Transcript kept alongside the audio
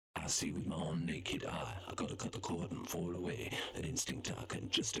see with my own naked eye. I gotta cut the cord and fall away. An instinct I can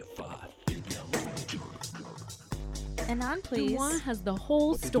justify. Baby, I'm on a journey. And on, please. Dumois has the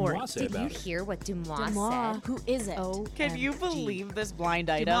whole story. Did you hear what Dumois said? Who is it? Can you believe this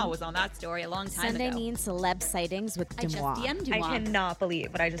blind item? Dumois was on that story a long time Sunday ago. means celeb sightings with I just Dumois. DM'd Dumois. I cannot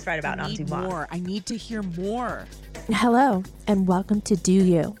believe what I just read about on Dumois. I need to hear more. Hello, and welcome to Do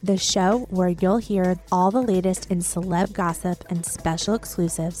You, the show where you'll hear all the latest in celeb gossip and special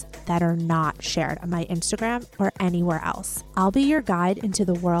exclusives that are not shared on my Instagram or anywhere else. I'll be your guide into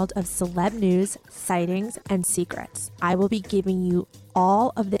the world of celeb news, sightings, and secrets. I will be giving you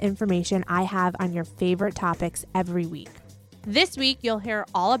all of the information I have on your favorite topics every week. This week, you'll hear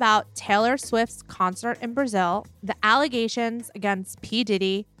all about Taylor Swift's concert in Brazil, the allegations against P.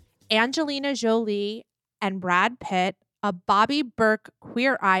 Diddy, Angelina Jolie, and Brad Pitt, a Bobby Burke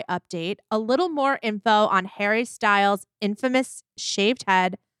Queer Eye update, a little more info on Harry Styles' infamous shaved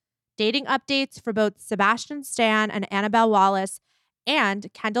head, dating updates for both Sebastian Stan and Annabelle Wallis,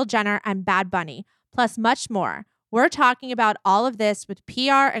 and Kendall Jenner and Bad Bunny, plus much more. We're talking about all of this with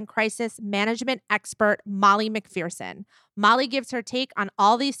PR and crisis management expert Molly McPherson. Molly gives her take on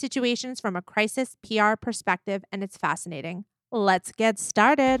all these situations from a crisis PR perspective, and it's fascinating. Let's get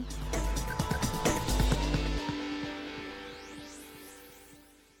started.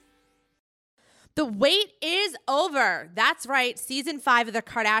 The wait is over. That's right. Season 5 of The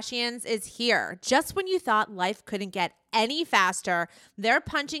Kardashians is here. Just when you thought life couldn't get any faster, they're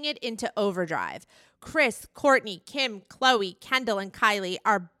punching it into overdrive. Kris, Kourtney, Kim, Khloe, Kendall, and Kylie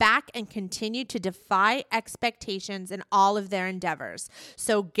are back and continue to defy expectations in all of their endeavors.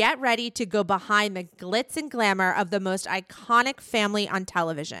 So get ready to go behind the glitz and glamour of the most iconic family on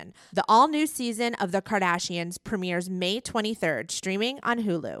television. The all-new season of The Kardashians premieres May 23rd, streaming on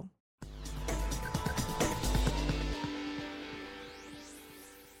Hulu.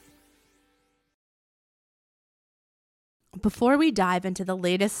 Before we dive into the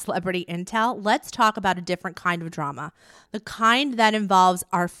latest celebrity intel, let's talk about a different kind of drama, the kind that involves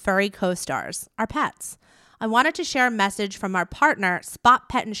our furry co-stars, our pets. I wanted to share a message from our partner, Spot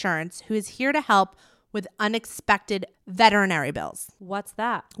Pet Insurance, who is here to help with unexpected veterinary bills. What's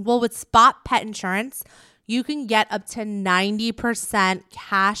that? Well, with Spot Pet Insurance, you can get up to 90%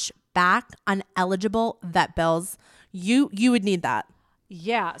 cash back on eligible vet bills. You would need that.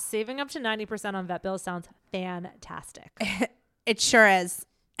 Yeah, saving up to 90% on vet bills sounds fantastic. It sure is.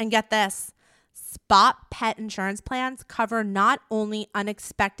 And get this, Spot Pet Insurance plans cover not only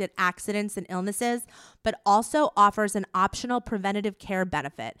unexpected accidents and illnesses, but also offers an optional preventative care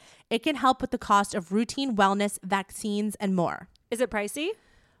benefit. It can help with the cost of routine wellness, vaccines, and more. Is it pricey?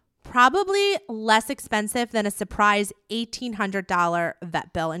 Probably less expensive than a surprise $1,800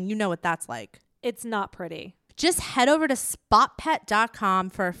 vet bill, and you know what that's like. It's not pretty. Just head over to spotpet.com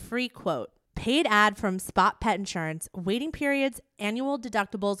for a free quote. Paid ad from Spot Pet Insurance. Waiting periods, annual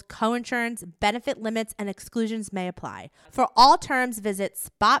deductibles, coinsurance, benefit limits, and exclusions may apply. For all terms, visit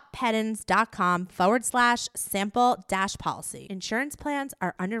spotpetins.com/sample-policy. Insurance plans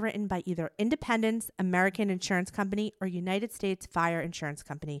are underwritten by either Independence American Insurance Company or United States Fire Insurance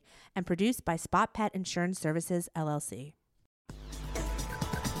Company and produced by Spot Pet Insurance Services, LLC.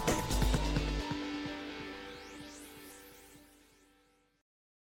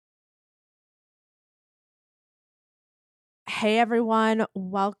 Hey everyone,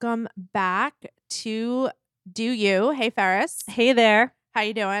 welcome back to Do You. Hey Ferris. Hey there. How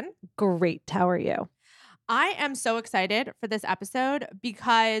you doing? Great. How are you? I am so excited for this episode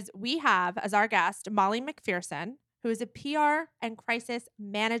because we have as our guest Molly McPherson, who is a PR and crisis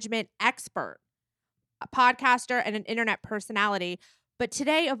management expert, a podcaster, and an internet personality. But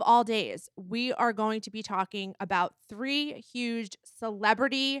today of all days, we are going to be talking about 3 huge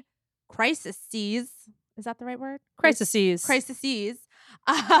celebrity crises. Is that the right word? Crises.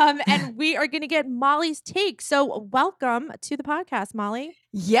 And we are going to get Molly's take. So welcome to the podcast, Molly.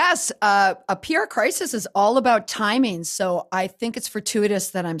 Yes. A PR crisis is all about timing. So I think it's fortuitous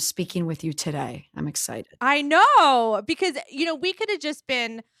that I'm speaking with you today. I'm excited. I know, because, we could have just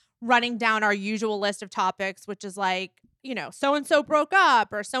been running down our usual list of topics, which is like, so-and-so broke up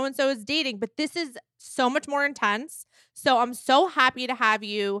or so-and-so is dating. But this is so much more intense. So I'm so happy to have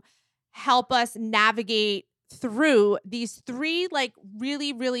you help us navigate through these 3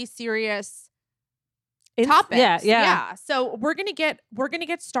 really, really serious topics. Yeah. So we're gonna get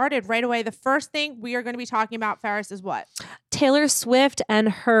started right away. The first thing we are going to be talking about, Ferris, is what? Taylor Swift and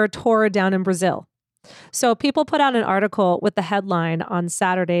her tour down in Brazil. So people put out an article with the headline on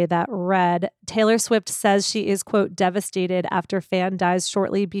Saturday that read, Taylor Swift says she is, quote, devastated after fan dies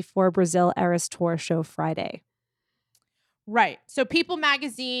shortly before Brazil Eras Tour show Friday. Right. So People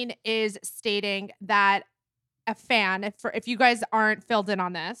magazine is stating that a fan, if you guys aren't filled in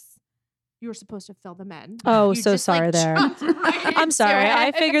on this, you were supposed to fill them in. Oh, You so just, sorry there. right I'm sorry. into I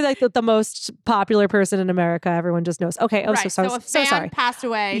it. figured like the most popular person in America, everyone just knows. Okay. Oh, Right. so a fan sorry. passed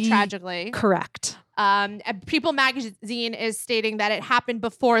away tragically. Correct. And People magazine is stating that it happened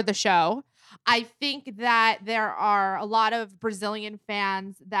before the show. I think that there are a lot of Brazilian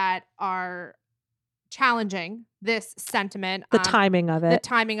fans that are challenging this sentiment. The timing of it. The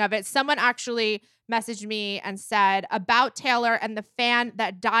timing of it. Someone actually messaged me and said about Taylor and the fan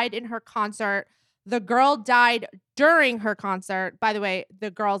that died in her concert. The girl died during her concert. By the way, the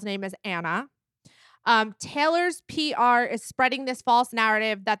girl's name is Anna. Taylor's PR is spreading this false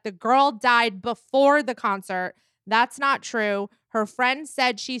narrative that the girl died before the concert. That's not true. Her friend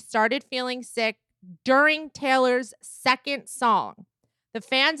said she started feeling sick during Taylor's second song. The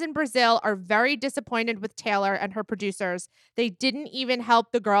fans in Brazil are very disappointed with Taylor and her producers. They didn't even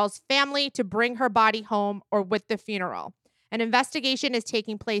help the girl's family to bring her body home or with the funeral. An investigation is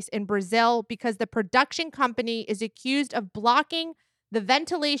taking place in Brazil because the production company is accused of blocking the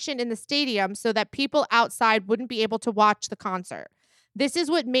ventilation in the stadium so that people outside wouldn't be able to watch the concert. This is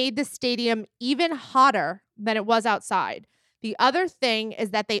what made the stadium even hotter than it was outside. The other thing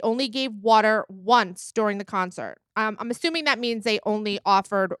is that they only gave water once during the concert. I'm assuming that means they only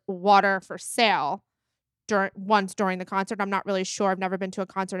offered water for sale once during the concert. I'm not really sure. I've never been to a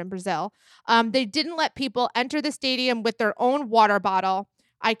concert in Brazil. They didn't let people enter the stadium with their own water bottle.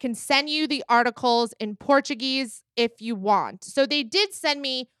 I can send you the articles in Portuguese if you want. So they did send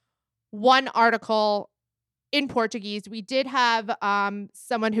me one article in Portuguese. We did have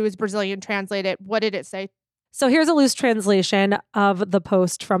someone who is Brazilian translate it. What did it say? So here's a loose translation of the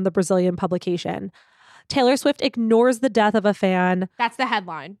post from the Brazilian publication. Taylor Swift ignores the death of a fan. That's the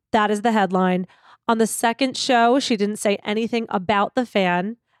headline. That is the headline. On the second show, she didn't say anything about the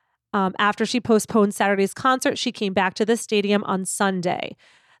fan. After she postponed Saturday's concert, she came back to the stadium on Sunday.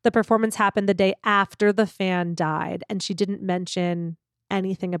 The performance happened the day after the fan died, and she didn't mention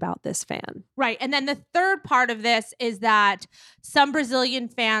anything about this fan. Right. And then the third part of this is that some Brazilian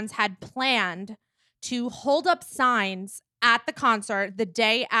fans had planned to hold up signs at the concert the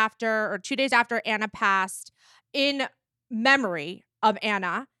day after or 2 days after Anna passed in memory of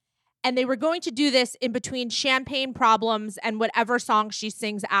Anna. And they were going to do this in between Champagne Problems and whatever song she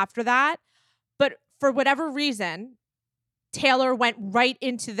sings after that. But for whatever reason, Taylor went right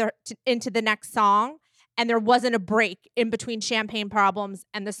into the next song, and there wasn't a break in between Champagne Problems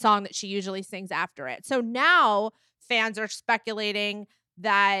and the song that she usually sings after it. So now fans are speculating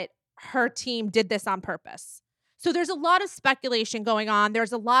that her team did this on purpose. So there's a lot of speculation going on.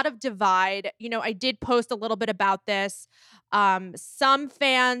 There's a lot of divide. You know, I did post a little bit about this. Some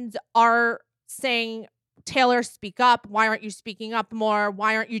fans are saying, Taylor, speak up. Why aren't you speaking up more?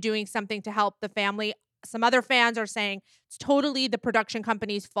 Why aren't you doing something to help the family? Some other fans are saying it's totally the production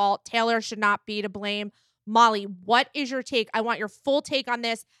company's fault. Taylor should not be to blame. Molly, what is your take? I want your full take on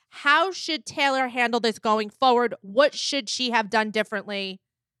this. How should Taylor handle this going forward? What should she have done differently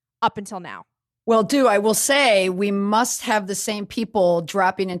up until now? Well, I will say we must have the same people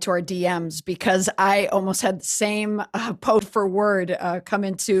dropping into our DMs, because I almost had the same post for word come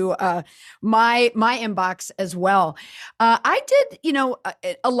into my inbox as well. I did,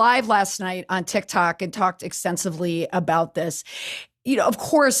 a live last night on TikTok and talked extensively about this. Of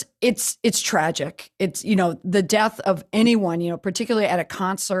course, it's tragic. It's, the death of anyone, particularly at a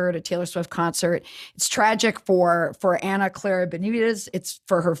concert, a Taylor Swift concert. It's tragic for Ana Clara Benitez. It's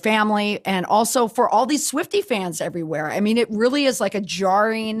for her family, and also for all these Swiftie fans everywhere. I mean, it really is like a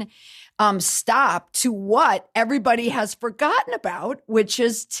jarring stop to what everybody has forgotten about, which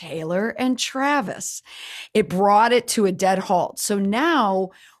is Taylor and Travis. It brought it to a dead halt. So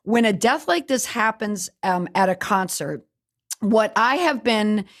now when a death like this happens at a concert, what I have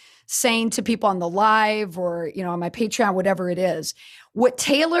been saying to people on the live or, on my Patreon, whatever it is, what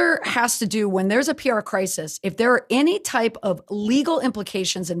Taylor has to do when there's a PR crisis, if there are any type of legal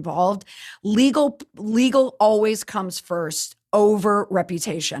implications involved, legal always comes first over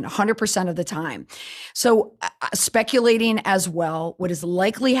reputation 100% of the time. So speculating as well, what is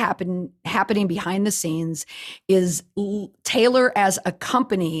likely happening behind the scenes is Taylor as a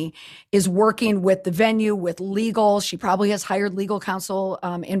company is working with the venue, with legal. She probably has hired legal counsel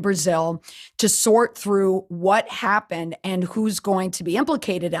in Brazil to sort through what happened and who's going to be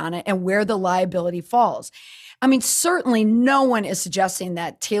implicated on it and where the liability falls. I mean, certainly no one is suggesting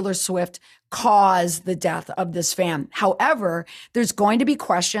that Taylor Swift caused the death of this fan. However, there's going to be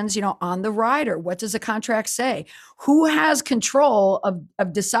questions, on the rider. What does the contract say? Who has control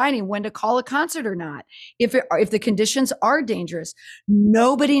of deciding when to call a concert or not? If the conditions are dangerous,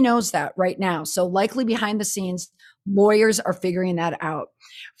 nobody knows that right now. So likely behind the scenes, lawyers are figuring that out.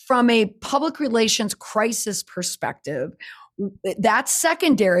 From a public relations crisis perspective, that's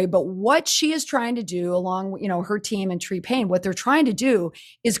secondary, but what she is trying to do along, her team and Tree Payne, what they're trying to do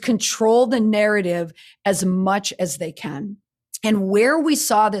is control the narrative as much as they can. And where we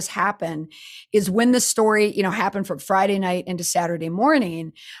saw this happen is when the story, happened from Friday night into Saturday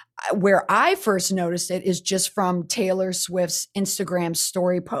morning. Where I first noticed it is just from Taylor Swift's Instagram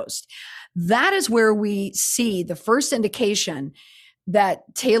story post. That is where we see the first indication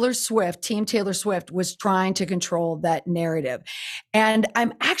that Team Taylor Swift was trying to control that narrative. And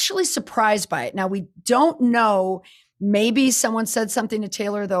I'm actually surprised by it. Now, we don't know, maybe someone said something to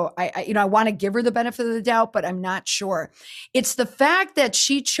Taylor, though I want to give her the benefit of the doubt, but I'm not sure. It's the fact that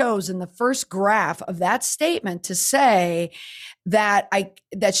she chose in the first graph of that statement to say that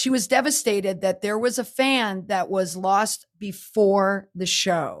she was devastated that there was a fan that was lost before the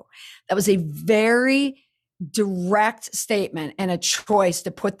show. That was a very direct statement and a choice to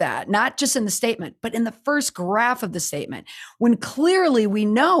put that, not just in the statement, but in the first graph of the statement, when clearly we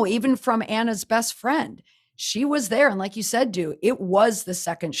know, even from Anna's best friend, she was there. And like you said, it was the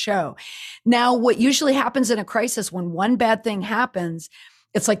second show. Now, what usually happens in a crisis when one bad thing happens,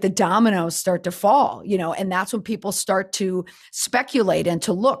 it's like the dominoes start to fall, and that's when people start to speculate and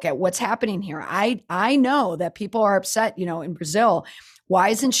to look at what's happening here. I know that people are upset, in Brazil. Why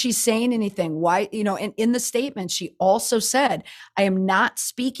isn't she saying anything? Why, and in the statement, she also said, I am not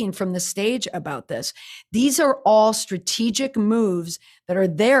speaking from the stage about this. These are all strategic moves that are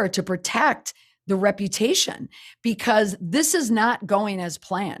there to protect the reputation, because this is not going as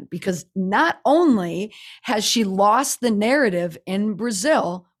planned, because not only has she lost the narrative in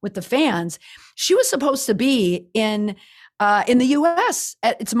Brazil with the fans, she was supposed to be in the US.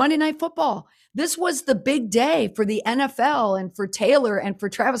 It's Monday Night Football. This was the big day for the NFL and for Taylor and for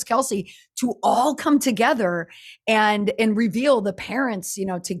Travis Kelce to all come together and reveal the parents,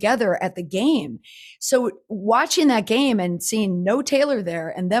 together at the game. So watching that game and seeing no Taylor there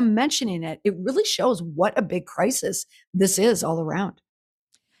and them mentioning it, it really shows what a big crisis this is all around.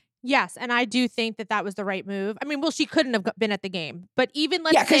 Yes, and I do think that was the right move. I mean, well, she couldn't have been at the game, but even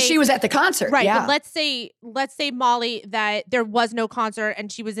let's say, because she was at the concert, right? Yeah. But let's say Molly, that there was no concert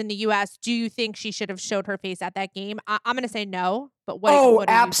and she was in the U.S. Do you think she should have showed her face at that game? I'm going to say no. But what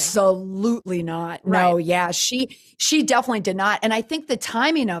absolutely not. Right. No, yeah, she definitely did not. And I think the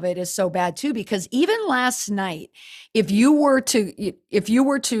timing of it is so bad too, because even last night, if you were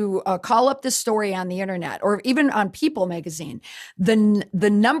to call up this story on the internet or even on People magazine, the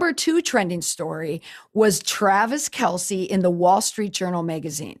number 2 trending story was Travis Kelce in the Wall Street Journal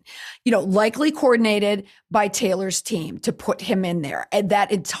magazine, likely coordinated by Taylor's team to put him in there. And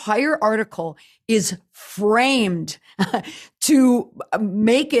that entire article is framed to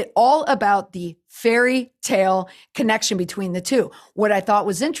make it all about the fairy tale connection between the two. What I thought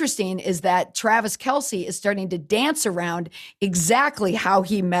was interesting is that Travis Kelce is starting to dance around exactly how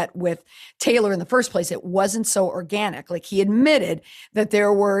he met with Taylor in the first place. It wasn't so organic. Like, he admitted that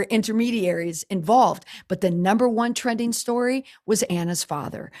there were intermediaries involved, but the number 1 trending story was Anna's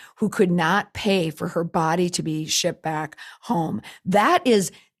father, who could not pay for her body to be shipped back home. That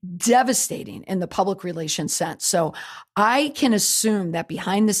is devastating in the public relations sense. So I can assume that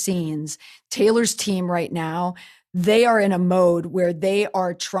behind the scenes, Taylor's team right now, they are in a mode where they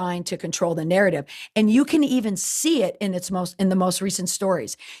are trying to control the narrative. And you can even see it in the most recent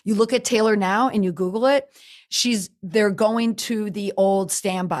stories. You look at Taylor now and you Google it, they're going to the old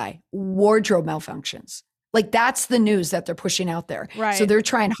standby, wardrobe malfunctions. Like, that's the news that they're pushing out there. Right. So they're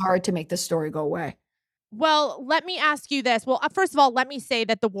trying hard to make the story go away. Well, let me ask you this. Well, first of all, let me say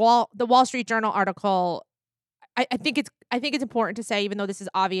that the Wall Street Journal article, I think it's important to say, even though this is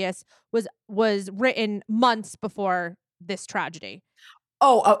obvious, was written months before this tragedy.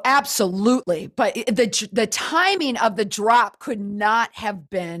 Oh, absolutely. But the timing of the drop could not have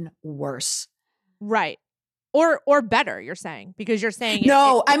been worse. Right. Or better, you're saying, because you're saying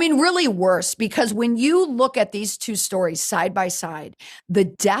no, I mean, really worse, because when you look at these two stories side by side, the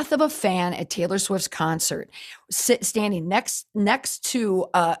death of a fan at Taylor Swift's concert, standing next to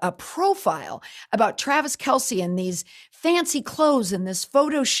a profile about Travis Kelce and these fancy clothes in this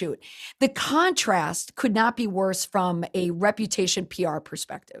photo shoot, the contrast could not be worse from a reputation PR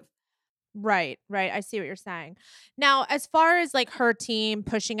perspective. Right. I see what you're saying. Now, as far as like her team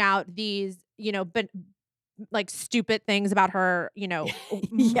pushing out these, like stupid things about her,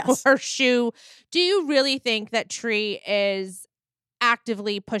 Yes. her shoe. Do you really think that Tree is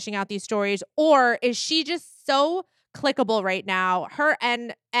actively pushing out these stories, or is she just so clickable right now? Her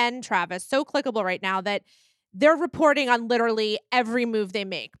and Travis so clickable right now that they're reporting on literally every move they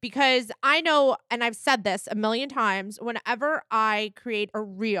make. Because I know, and I've said this a million times, whenever I create a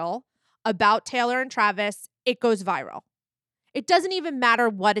reel about Taylor and Travis, it goes viral. It doesn't even matter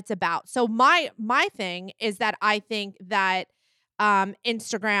what it's about. So my thing is that I think that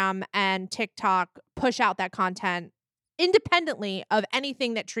Instagram and TikTok push out that content independently of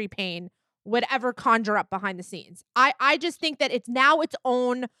anything that Tree Payne would ever conjure up behind the scenes. I just think that it's now its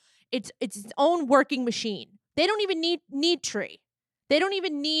own working machine. They don't even need Tree. They don't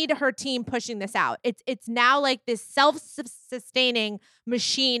even need her team pushing this out. It's now like this self-sustaining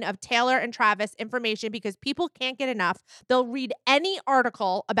machine of Taylor and Travis information, because people can't get enough. They'll read any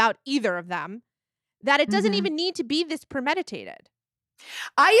article about either of them, that it doesn't even need to be this premeditated.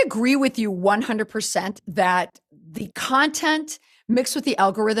 I agree with you 100% that the content mixed with the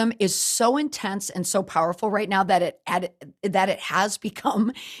algorithm is so intense and so powerful right now that it has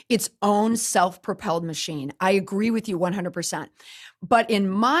become its own self-propelled machine. I agree with you 100%. But in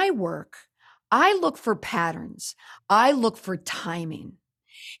my work, I look for patterns. I look for timing.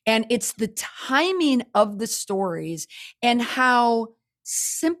 And it's the timing of the stories and how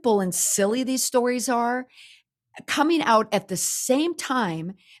simple and silly these stories are, coming out at the same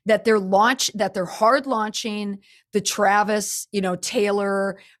time that they're hard launching the Travis,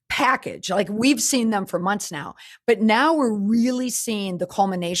 Taylor package. Like, we've seen them for months now, but now we're really seeing the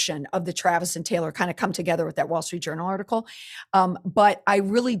culmination of the Travis and Taylor kind of come together with that Wall Street Journal article. But I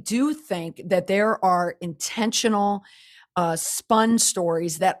really do think that there are intentional spun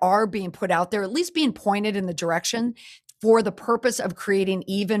stories that are being put out there, at least being pointed in the direction for the purpose of creating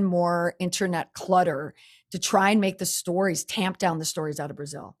even more internet clutter to try and make the stories, tamp down the stories out of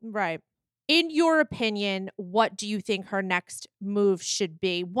Brazil. Right. In your opinion, what do you think her next move should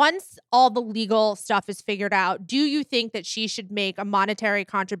be? Once all the legal stuff is figured out, do you think that she should make a monetary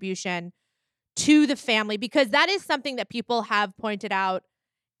contribution to the family? Because that is something that people have pointed out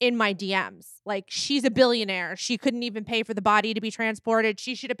in my DMs. Like, she's a billionaire. She couldn't even pay for the body to be transported.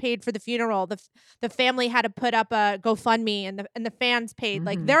 She should have paid for the funeral. The family had to put up a GoFundMe, and the fans paid.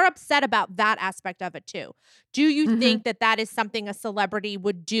 Like, they're upset about that aspect of it too. Do you think that is something a celebrity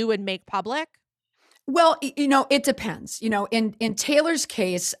would do and make public? Well, it depends. In Taylor's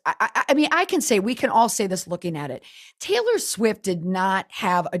case, I mean, I can say, we can all say this looking at it. Taylor Swift did not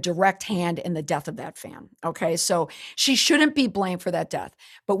have a direct hand in the death of that fan. Okay. So she shouldn't be blamed for that death.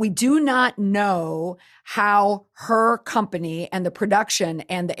 But we do not know how her company and the production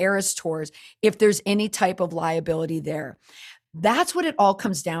and the Eras tours, if there's any type of liability there. That's what it all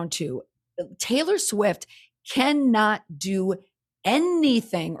comes down to. Taylor Swift cannot do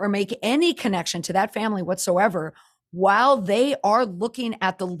anything or make any connection to that family whatsoever while they are looking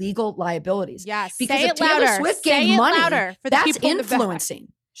at the legal liabilities. Yes, because say if it Taylor louder. Swift Say gave it money, louder for the that's people in the back.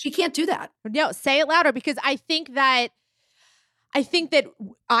 influencing. She can't do that. No, say it louder, because I think that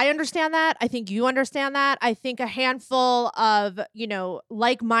I understand that. I think you understand that. I think a handful of,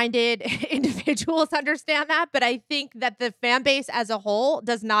 like-minded individuals understand that. But I think that the fan base as a whole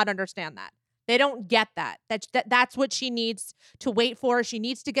does not understand that. They don't get that. That's what she needs to wait for. She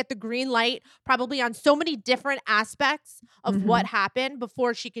needs to get the green light probably on so many different aspects of what happened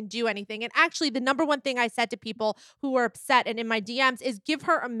before she can do anything. And actually, the number one thing I said to people who were upset and in my DMs is, give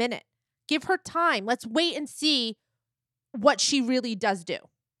her a minute. Give her time. Let's wait and see what she really does do.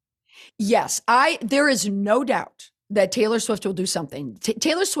 Yes, there is no doubt that Taylor Swift will do something.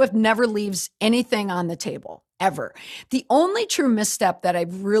 Taylor Swift never leaves anything on the table, ever. The only true misstep that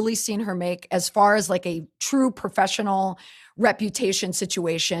I've really seen her make, as far as like a true professional reputation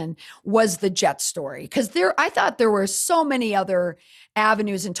situation, was the Jet story. Because I thought there were so many other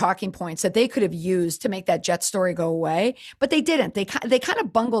avenues and talking points that they could have used to make that Jet story go away, but they didn't. They kind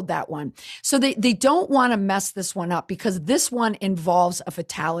of bungled that one. So they don't want to mess this one up, because this one involves a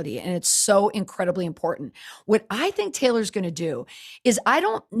fatality, and it's so incredibly important. What I think Taylor's going to do is, I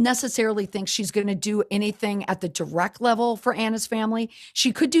don't necessarily think she's going to do anything at the direct level for Anna's family.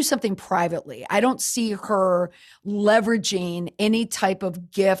 She could do something privately. I don't see her leveraging any type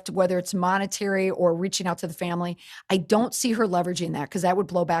of gift, whether it's monetary or reaching out to the family. I don't see her leveraging that, because that would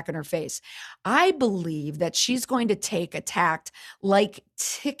blow back in her face. I believe that she's going to take a tact like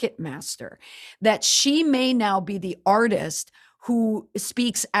Ticketmaster, that she may now be the artist who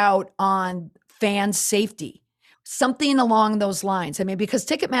speaks out on fan safety, Something along those lines. I mean, because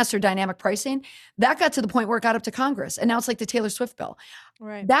Ticketmaster dynamic pricing, that got to the point where it got up to Congress. And now it's like the Taylor Swift bill.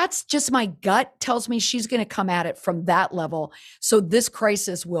 Right. That's just my gut tells me she's going to come at it from that level. So this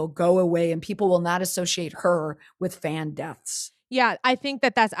crisis will go away and people will not associate her with fan deaths. Yeah, I think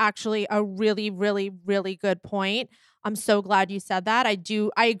that that's actually a really, really, really good point. I'm so glad you said that.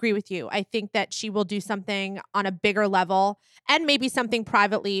 I agree with you. I think that she will do something on a bigger level and maybe something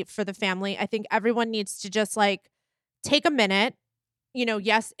privately for the family. I think everyone needs to just like take a minute. You know,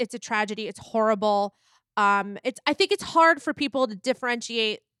 yes, it's a tragedy. It's horrible. I think it's hard for people to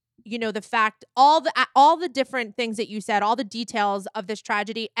differentiate, you know, the fact, all the different things that you said, all the details of this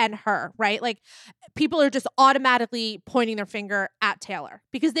tragedy and her, right? Like people are just automatically pointing their finger at Taylor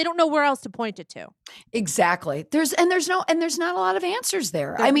because they don't know where else to point it to. Exactly. There's not a lot of answers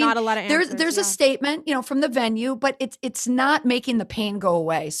there. There's I mean, not a lot of answers, there's yeah. a statement, you know, from the venue, but it's not making the pain go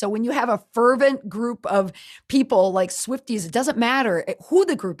away. So when you have a fervent group of people like Swifties, it doesn't matter who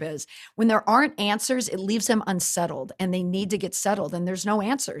the group is. When there aren't answers, it leaves them unsettled and they need to get settled and there's no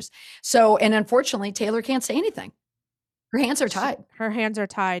answers. So, and unfortunately, Taylor can't say anything. Her hands are tied. Her hands are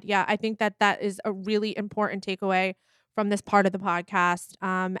tied. Yeah, I think that is a really important takeaway from this part of the podcast.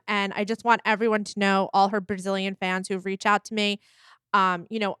 And I just want everyone to know, all her Brazilian fans who've reached out to me.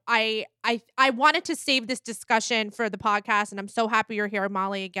 You know, I wanted to save this discussion for the podcast, and I'm so happy you're here,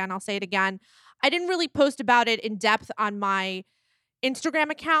 Molly. Again, I'll say it again. I didn't really post about it in depth on my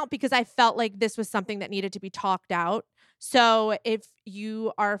Instagram account because I felt like this was something that needed to be talked out. So if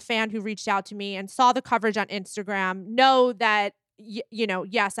you are a fan who reached out to me and saw the coverage on Instagram, know that, you know,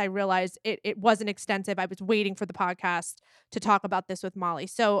 yes, I realized it wasn't extensive. I was waiting for the podcast to talk about this with Molly.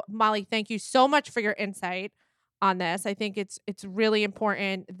 So Molly, thank you so much for your insight on this. I think it's really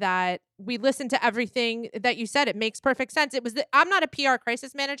important that we listen to everything that you said. It makes perfect sense. I'm not a PR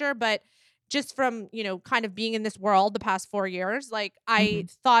crisis manager, but just from, you know, kind of being in this world the past 4 years, like I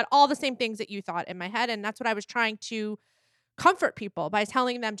thought all the same things that you thought in my head. And that's what I was trying to comfort people by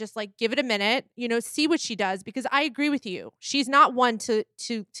telling them, just like, give it a minute, you know, see what she does, because I agree with you. She's not one to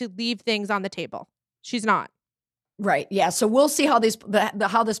leave things on the table. She's not. Right. Yeah. So we'll see how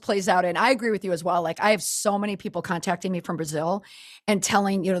how this plays out. And I agree with you as well. Like I have so many people contacting me from Brazil and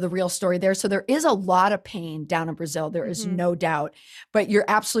telling, you know, the real story there. So there is a lot of pain down in Brazil. There is no doubt, but you're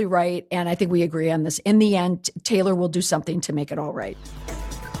absolutely right. And I think we agree on this. In the end, Taylor will do something to make it all right.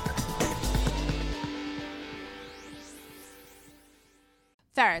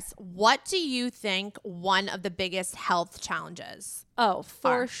 Ferris, what do you think one of the biggest health challenges? Oh,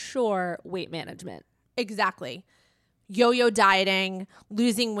 for sure, weight management. Exactly. Yo-yo dieting,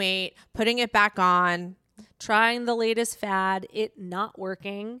 losing weight, putting it back on, trying the latest fad, it not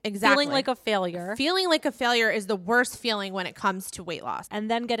working. Exactly. Feeling like a failure. Feeling like a failure is the worst feeling when it comes to weight loss.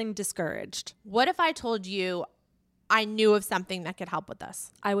 And then getting discouraged. What if I told you I knew of something that could help with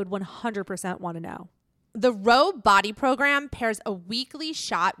this? I would 100% want to know. The Row Body Program pairs a weekly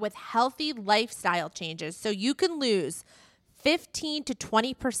shot with healthy lifestyle changes so you can lose 15 to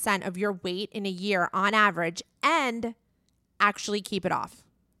 20% of your weight in a year on average and actually keep it off.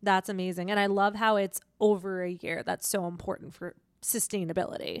 That's amazing. And I love how it's over a year. That's so important for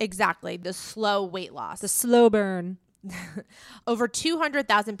sustainability. Exactly. The slow weight loss. The slow burn. Over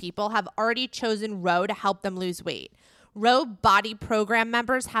 200,000 people have already chosen Row to help them lose weight. Row Body Program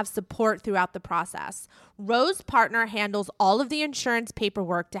members have support throughout the process. Row's partner handles all of the insurance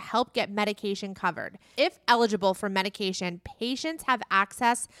paperwork to help get medication covered. If eligible for medication, patients have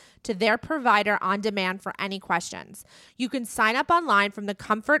access to their provider on demand for any questions. You can sign up online from the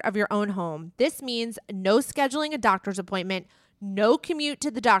comfort of your own home. This means no scheduling a doctor's appointment, no commute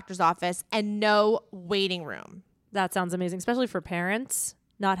to the doctor's office, and no waiting room. That sounds amazing, especially for parents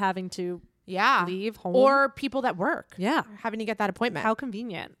not having to leave home. Or people that work. Yeah. Having to get that appointment. How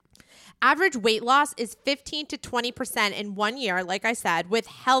convenient. Average weight loss is 15 to 20% in 1 year, like I said, with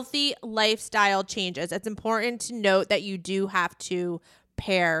healthy lifestyle changes. It's important to note that you do have to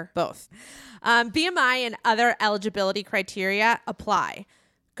pair both. BMI and other eligibility criteria apply.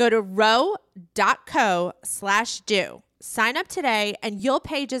 Go to row.co/do. Sign up today and you'll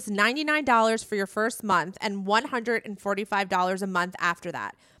pay just $99 for your first month and $145 a month after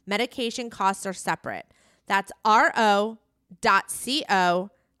that. Medication costs are separate. That's ro.co/DEUX.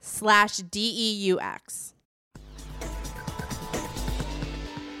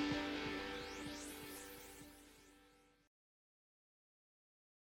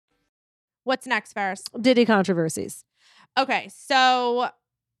 What's next, Ferris? Diddy controversies. Okay, so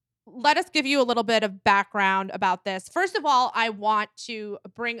let us give you a little bit of background about this. First of all, I want to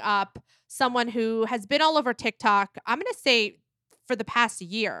bring up someone who has been all over TikTok. I'm going to say for the past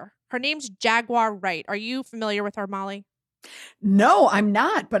year. Her name's Jaguar Wright. Are you familiar with her, Molly? No, I'm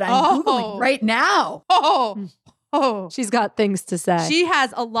not, but I'm Googling right now. Oh, she's got things to say. She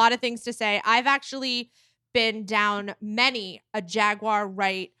has a lot of things to say. I've actually been down many a Jaguar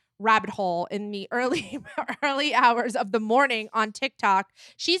Wright rabbit hole in the early hours of the morning on TikTok.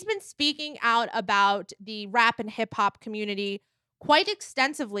 She's been speaking out about the rap and hip hop community quite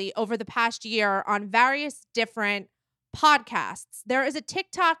extensively over the past year on various different podcasts. There is a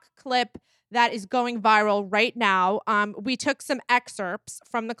TikTok clip that is going viral right now. We took some excerpts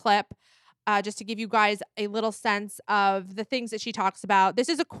from the clip just to give you guys a little sense of the things that she talks about. This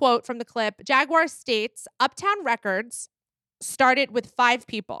is a quote from the clip. Jaguar states, Uptown Records started with 5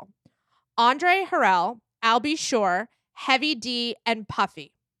 people: Andre Harrell, Albie Shore, Heavy D, and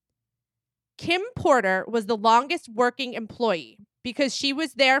Puffy. Kim Porter was the longest working employee because she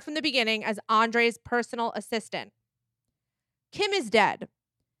was there from the beginning as Andre's personal assistant. Kim is dead.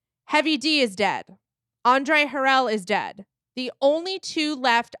 Heavy D is dead. Andre Harrell is dead. The only 2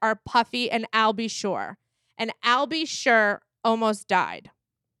 left are Puffy and Albie Shore. And Albie Shore almost died.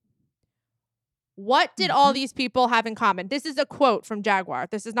 What did all these people have in common? This is a quote from Jaguar.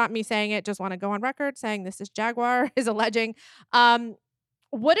 This is not me saying it. Just want to go on record saying this is Jaguar is alleging.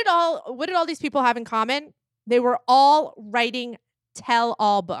 What did all these people have in common? They were all writing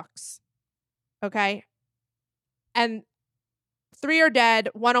tell-all books. Okay? And 3 are dead,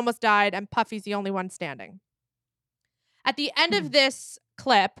 1 almost died, and Puffy's the only one standing. At the end of this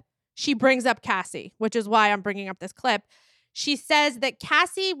clip, she brings up Cassie, which is why I'm bringing up this clip. She says that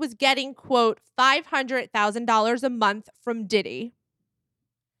Cassie was getting, quote, $500,000 a month from Diddy.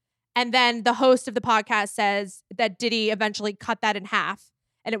 And then the host of the podcast says that Diddy eventually cut that in half,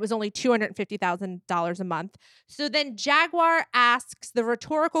 and it was only $250,000 a month. So then Jaguar asks the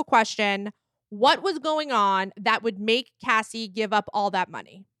rhetorical question, what was going on that would make Cassie give up all that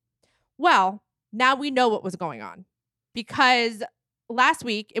money? Well, now we know what was going on, because last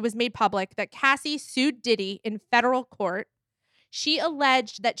week it was made public that Cassie sued Diddy in federal court. She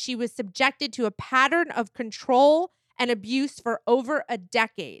alleged that she was subjected to a pattern of control and abuse for over a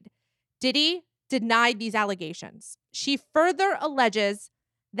decade. Diddy denied these allegations. She further alleges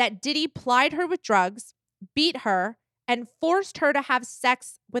that Diddy plied her with drugs, beat her, and forced her to have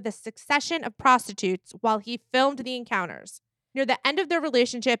sex with a succession of prostitutes while he filmed the encounters. Near the end of their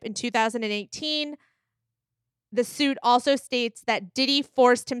relationship in 2018, the suit also states that Diddy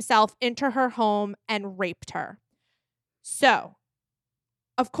forced himself into her home and raped her. So,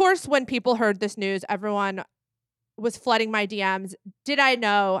 of course, when people heard this news, everyone was flooding my DMs. Did I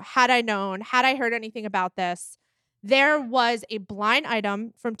know? Had I known? Had I heard anything about this? There was a blind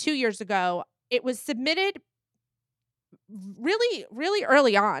item from 2 years ago. It was submitted really, really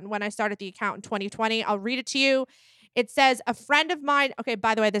early on when I started the account in 2020. I'll read it to you. It says, a friend of mine, okay,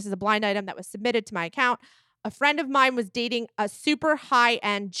 by the way, this is a blind item that was submitted to my account. A friend of mine was dating a super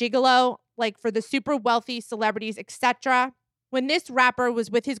high-end gigolo, like for the super wealthy celebrities, etc. When this rapper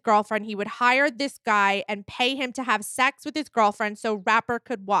was with his girlfriend, he would hire this guy and pay him to have sex with his girlfriend so rapper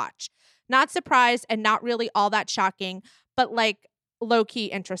could watch. Not surprised and not really all that shocking, but like low-key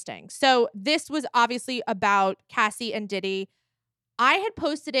interesting. So this was obviously about Cassie and Diddy. I had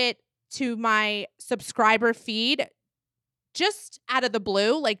posted it to my subscriber feed just out of the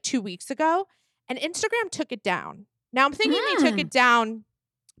blue like 2 weeks ago, and Instagram took it down. Now I'm thinking they took it down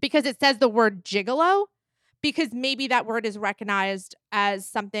because it says the word gigolo, because maybe that word is recognized as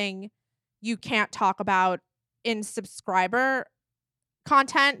something you can't talk about in subscriber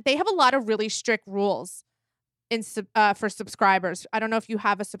content. They have a lot of really strict rules in for subscribers. I don't know if you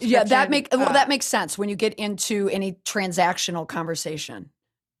have a subscription. Yeah, that makes sense when you get into any transactional conversation.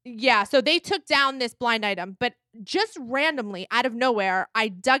 Yeah, so they took down this blind item, but just randomly out of nowhere, I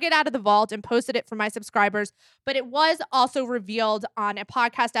dug it out of the vault and posted it for my subscribers. But it was also revealed on a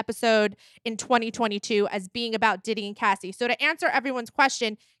podcast episode in 2022 as being about Diddy and Cassie. So to answer everyone's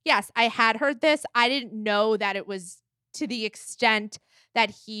question, yes, I had heard this. I didn't know that it was to the extent that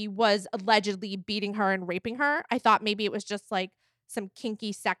he was allegedly beating her and raping her. I thought maybe it was just like some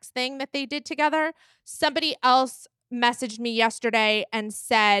kinky sex thing that they did together. Somebody else messaged me yesterday and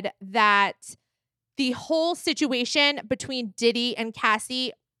said that the whole situation between Diddy and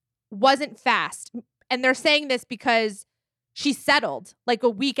Cassie wasn't fast. And they're saying this because she settled like a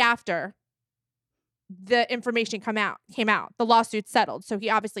week after the information came out. The lawsuit settled. So he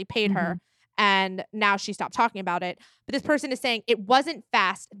obviously paid her, and now she stopped talking about it. But this person is saying it wasn't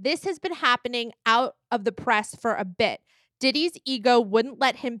fast. This has been happening out of the press for a bit. Diddy's ego wouldn't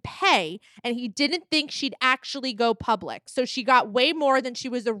let him pay, and he didn't think she'd actually go public. So she got way more than she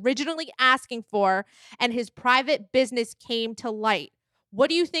was originally asking for, and his private business came to light. What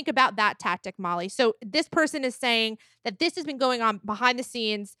do you think about that tactic, Molly? So this person is saying that this has been going on behind the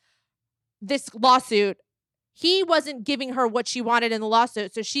scenes, this lawsuit. He wasn't giving her what she wanted in the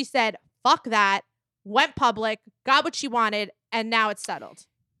lawsuit. So she said, fuck that, went public, got what she wanted, and now it's settled.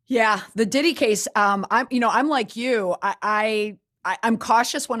 Yeah, the Diddy case. I'm like you. I'm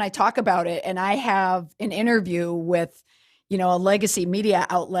cautious when I talk about it, and I have an interview with, a legacy media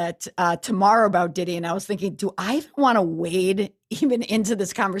outlet tomorrow about Diddy, and I was thinking, do I even want to wade even into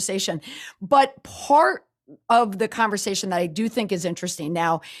this conversation? But part of the conversation that I do think is interesting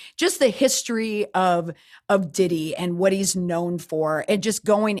now, just the history of Diddy and what he's known for, and just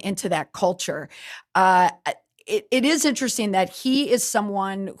going into that culture. It is interesting that he is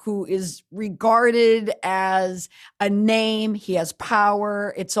someone who is regarded as a name. He has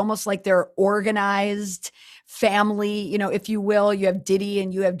power. It's almost like they're organized family, if you will. You have Diddy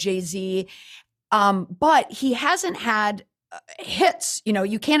and you have Jay-Z. But he hasn't had hits.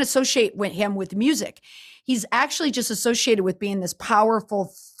 You can't associate him with music. He's actually just associated with being this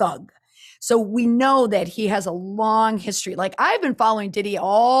powerful thug. So we know that he has a long history. Like, I've been following Diddy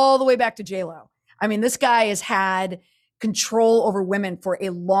all the way back to J-Lo. I mean, this guy has had control over women for a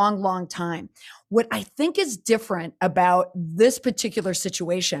long, long time. What I think is different about this particular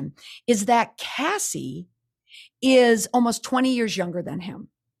situation is that Cassie is almost 20 years younger than him.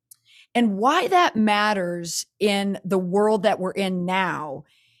 And why that matters in the world that we're in now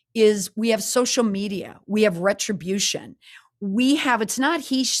is we have social media, we have retribution. It's not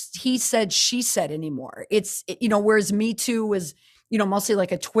he said, she said anymore. It's, whereas Me Too was, mostly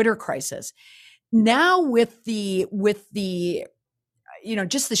like a Twitter crisis. Now with the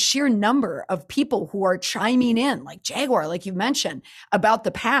just the sheer number of people who are chiming in, like Jaguar, like you mentioned, about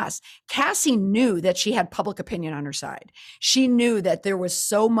the past, Cassie knew that she had public opinion on her side. She knew that there was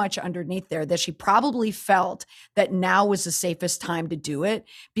so much underneath there that she probably felt that now was the safest time to do it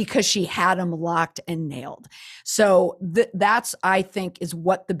because she had him locked and nailed. So that's, I think, is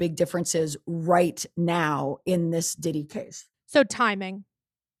what the big difference is right now in this Diddy case. So timing.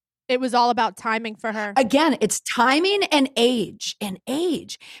 It was all about timing for her. Again, it's timing and age,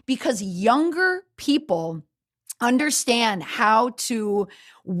 because younger people understand how to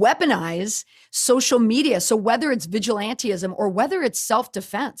weaponize social media. So whether it's vigilantism or whether it's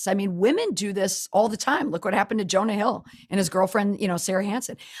self-defense, I mean, women do this all the time. Look what happened to Jonah Hill and his girlfriend, Sarah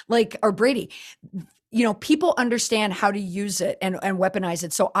Hansen, or Brady. People understand how to use it and weaponize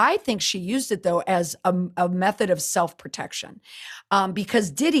it. So I think she used it, though, as a method of self-protection,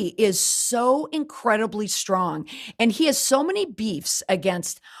 because Diddy is so incredibly strong and he has so many beefs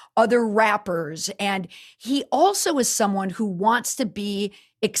against other rappers. And he also is someone who wants to be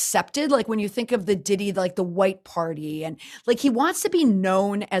accepted. Like when you think of the Diddy, like the white party, and like he wants to be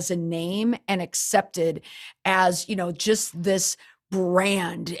known as a name and accepted as, just this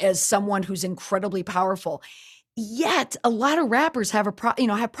brand, as someone who's incredibly powerful. Yet a lot of rappers have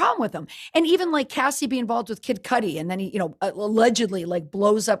problem with him. And even like Cassie be involved with Kid Cudi, and then he, allegedly like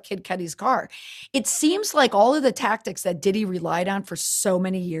blows up Kid Cudi's car. It seems like all of the tactics that Diddy relied on for so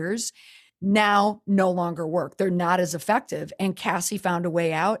many years now no longer work. They're not as effective. And Cassie found a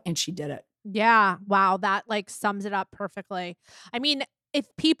way out, and she did it. Yeah. Wow. That like sums it up perfectly. I mean, if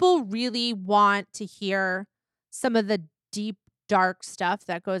people really want to hear some of the deep, dark stuff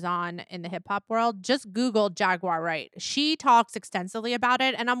that goes on in the hip hop world, just Google Jaguar Wright. She talks extensively about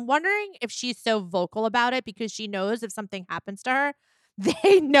it. And I'm wondering if she's so vocal about it because she knows if something happens to her,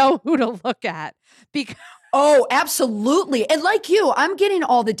 they know who to look at. Oh, absolutely. And like you, I'm getting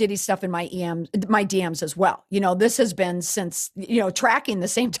all the Diddy stuff in my DMs as well. This has been since, tracking the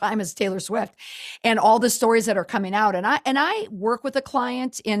same time as Taylor Swift and all the stories that are coming out. And I work with a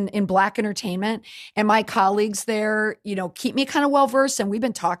client in Black entertainment, and my colleagues there, keep me kind of well-versed. And we've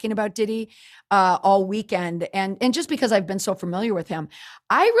been talking about Diddy all weekend. And just because I've been so familiar with him,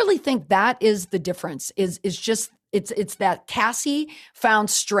 I really think that is the difference is just, it's that Cassie found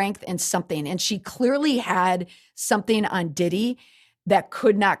strength in something, and she clearly had something on Diddy that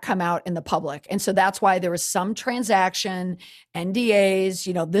could not come out in the public. And so that's why there was some transaction,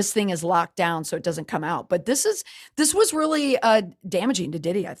 NDAs, this thing is locked down so it doesn't come out. But this was really damaging to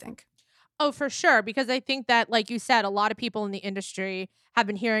Diddy, I think. Oh, for sure. Because I think that, like you said, a lot of people in the industry have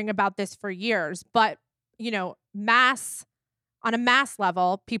been hearing about this for years. But, on a mass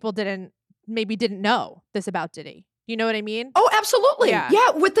level, people didn't know this about Diddy. You know what I mean? Oh, absolutely. Yeah.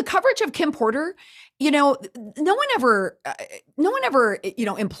 Yeah. With the coverage of Kim Porter, no one ever,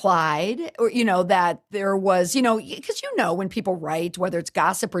 implied or, that there was, because, when people write, whether it's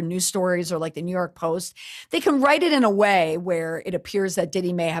gossip or news stories or like the New York Post, they can write it in a way where it appears that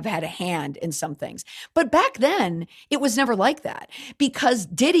Diddy may have had a hand in some things. But back then, it was never like that because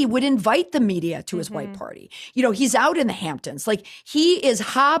Diddy would invite the media to his white party. He's out in the Hamptons. Like he is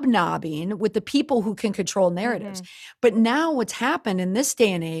hobnobbing with the people who can control narratives. But now what's happened in this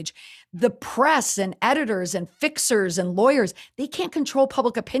day and age, the press and editors and fixers and lawyers, they can't control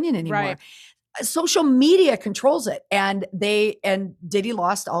public opinion anymore. Right. Social media controls it. And Diddy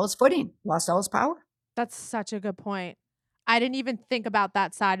lost all his footing, lost all his power. That's such a good point. I didn't even think about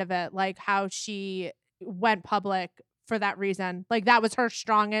that side of it, like how she went public for that reason. Like that was her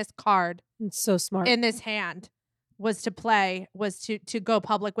strongest card. It's so smart. In this hand was to go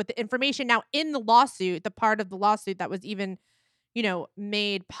public with the information. Now in the lawsuit, the part of the lawsuit that was even,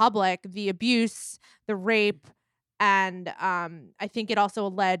 made public, the abuse, the rape, and I think it also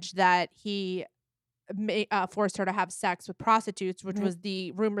alleged that he forced her to have sex with prostitutes, which was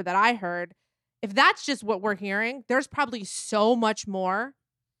the rumor that I heard. If that's just what we're hearing, there's probably so much more.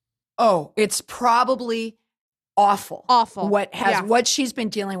 Oh, it's probably awful. What she's been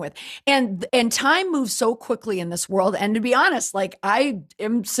dealing with. And time moves so quickly in this world. And to be honest, like I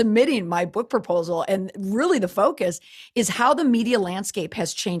am submitting my book proposal and really the focus is how the media landscape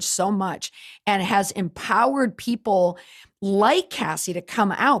has changed so much and has empowered people like Cassie to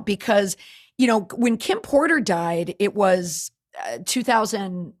come out because, when Kim Porter died, it was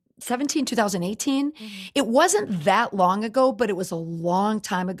 2017, 2018. It wasn't that long ago, but it was a long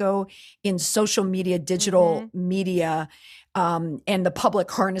time ago in social media, digital media, and the public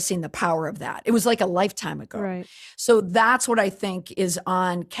harnessing the power of that. It was like a lifetime ago. Right. So that's what I think is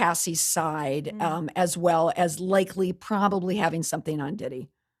on Cassie's side, as well as likely probably having something on Diddy.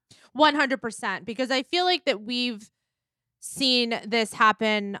 100%, because I feel like that we've seen this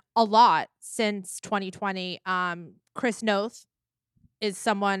happen a lot since 2020. Chris Noth is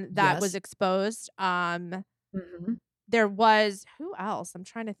someone that was exposed. There was, who else? I'm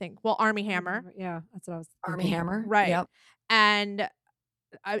trying to think. Well, Armie Hammer. Yeah, that's what I was thinking. Armie Hammer. Right. Yep. And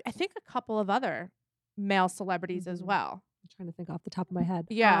I think a couple of other male celebrities as well. I'm trying to think off the top of my head.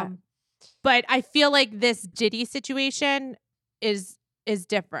 Yeah. But I feel like this Diddy situation is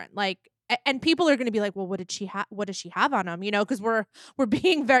different. Like, and people are going to be like, well, what does she have on him? Because we're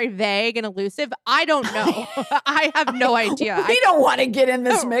being very vague and elusive. I don't know. I have no idea. We don't want to get in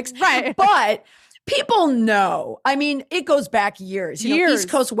this mix. Right. But people know. I mean, it goes back years. East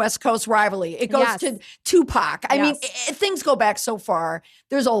Coast, West Coast rivalry. It goes to Tupac. I mean, things go back so far.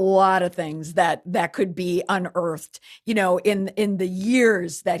 There's a lot of things that could be unearthed, in the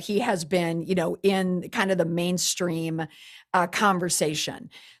years that he has been, in kind of the mainstream conversation.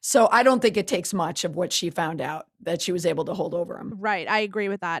 So I don't think it takes much of what she found out that she was able to hold over him. Right. I agree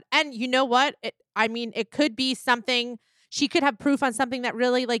with that. And you know what? It could be something. She could have proof on something that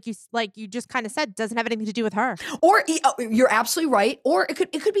really, like you just kind of said, doesn't have anything to do with her. Or you're absolutely right. Or it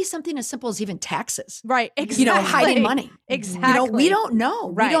could be something as simple as even taxes. Right. Exactly. Hiding money. Exactly. We don't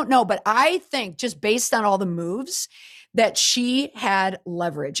know. Right. We don't know. But I think just based on all the moves that she had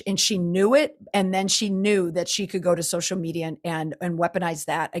leverage and she knew it. And then she knew that she could go to social media and weaponize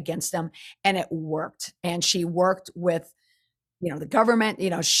that against them. And it worked. And she worked with, the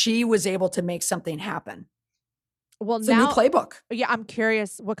government, she was able to make something happen. Well, it's a new playbook. Yeah, I'm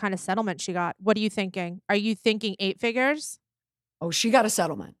curious what kind of settlement she got. What are you thinking? Are you thinking 8 figures? Oh, she got a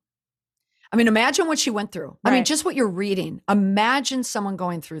settlement. I mean, imagine what she went through. Right. I mean, just what you're reading. Imagine someone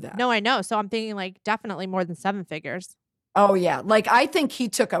going through that. No, I know. So I'm thinking like definitely more than 7 figures. Oh, yeah. Like I think he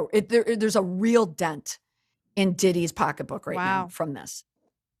took there's a real dent in Diddy's pocketbook right now from this.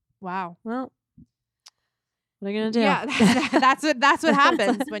 Wow. Well, what are you going to do? Yeah, that's what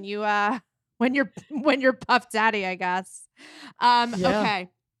happens when you when you're Puff Daddy, I guess. Okay.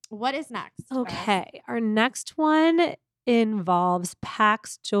 What is next? Okay. Our next one involves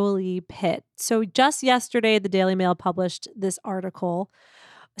Pax Jolie Pitt. So just yesterday, the Daily Mail published this article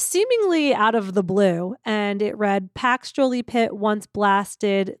seemingly out of the blue, and it read, Pax Jolie Pitt once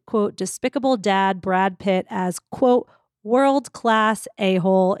blasted, quote, despicable dad Brad Pitt as, quote, world-class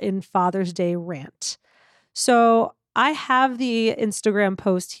a-hole in Father's Day rant. So I have the Instagram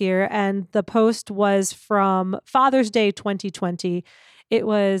post here, and the post was from Father's Day 2020. It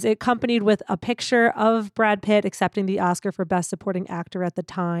was accompanied with a picture of Brad Pitt accepting the Oscar for Best Supporting Actor at the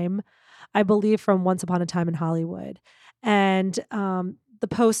time, I believe from Once Upon a Time in Hollywood. And the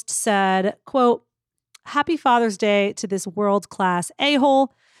post said, quote, Happy Father's Day to this world-class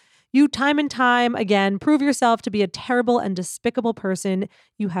a-hole. You time and time again prove yourself to be a terrible and despicable person.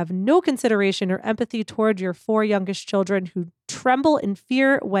 You have no consideration or empathy toward your 4 youngest children who tremble in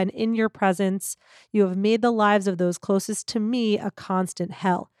fear when in your presence. You have made the lives of those closest to me a constant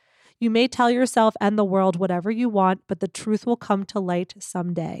hell. You may tell yourself and the world whatever you want, but the truth will come to light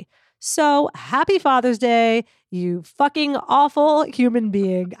someday. So happy Father's Day, you fucking awful human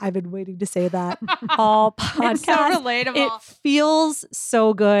being. I've been waiting to say that all podcast. It's so relatable. It feels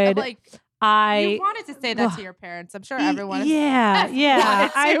so good. Like, you wanted to say that to your parents. I'm sure everyone. Yeah.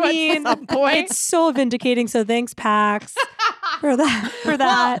 I mean, it's so vindicating. So thanks, Pax, for that.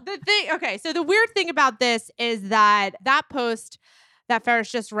 Well, the thing. Okay, so the weird thing about this is that post that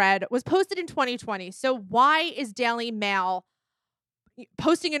Ferris just read was posted in 2020. So why is Daily Mail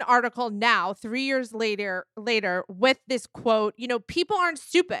posting an article now, 3 years later, with this quote? People aren't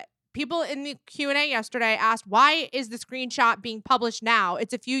stupid. People in the Q&A yesterday asked, why is the screenshot being published now?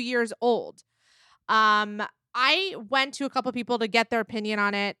 It's a few years old. I went to a couple people to get their opinion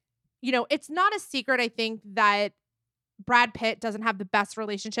on it. It's not a secret, I think, that Brad Pitt doesn't have the best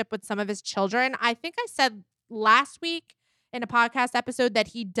relationship with some of his children. I think I said last week in a podcast episode that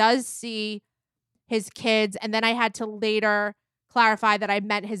he does see his kids, and then I had to later clarify that I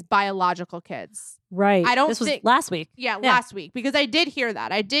meant his biological kids. Right. I don't This was think last week. Yeah, last week, because I did hear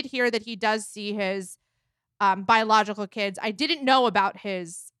that. I did hear that he does see his biological kids. I didn't know about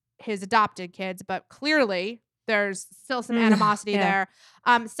his adopted kids, but clearly there's still some animosity there.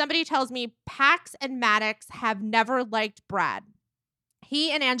 Somebody tells me Pax and Maddox have never liked Brad.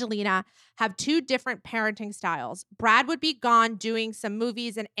 He and Angelina have 2 different parenting styles. Brad would be gone doing some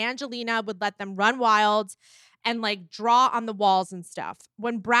movies, and Angelina would let them run wild and like draw on the walls and stuff.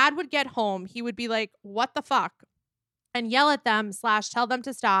 When Brad would get home, he would be like, what the fuck? And yell at them / tell them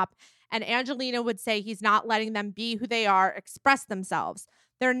to stop. And Angelina would say he's not letting them be who they are, express themselves.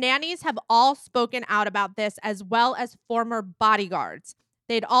 Their nannies have all spoken out about this, as well as former bodyguards.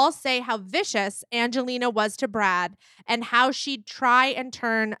 They'd all say how vicious Angelina was to Brad and how she'd try and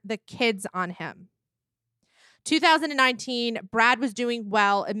turn the kids on him. 2019, Brad was doing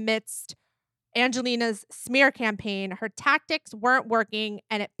well amidst Angelina's smear campaign. Her tactics weren't working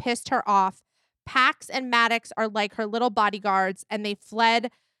and it pissed her off. Pax and Maddox are like her little bodyguards, and they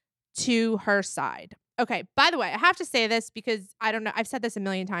fled to her side. Okay, by the way, I have to say this because I don't know, I've said this a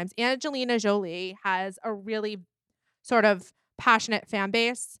million times. Angelina Jolie has a really sort of passionate fan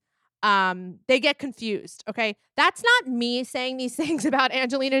base. They get confused. Okay, that's not me saying these things about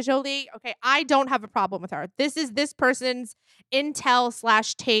Angelina Jolie. Okay, I don't have a problem with her. This is this person's intel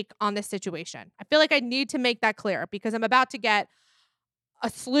 / take on this situation. I feel like I need to make that clear because I'm about to get a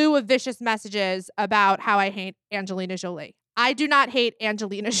slew of vicious messages about how I hate Angelina Jolie. I do not hate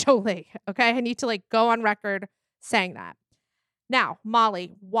Angelina Jolie. Okay, I need to go on record saying that. Now,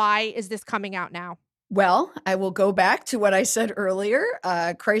 Molly, why is this coming out now? Well, I will go back to what I said earlier.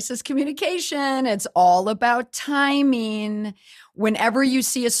 Crisis communication. It's all about timing. Whenever you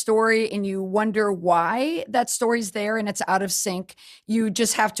see a story and you wonder why that story's there and it's out of sync, you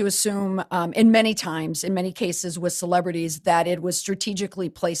just have to assume, in many cases with celebrities, that it was strategically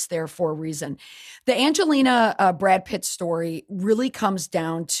placed there for a reason. The Angelina Brad Pitt story really comes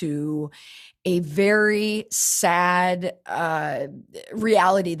down to a very sad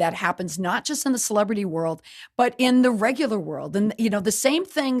reality that happens not just in the celebrity world, but in the regular world. And, the same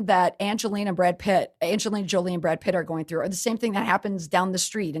thing that Angelina Jolie and Brad Pitt are going through are the same thing that happens down the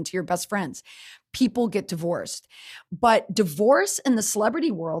street and to your best friends. People get divorced. But divorce in the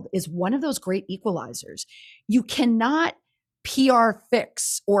celebrity world is one of those great equalizers. You cannot PR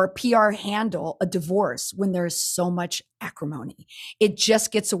fix or PR handle a divorce when there's so much acrimony. It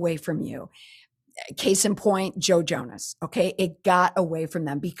just gets away from you. Case in point, Joe Jonas. Okay. It got away from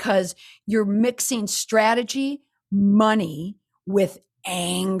them because you're mixing strategy, money with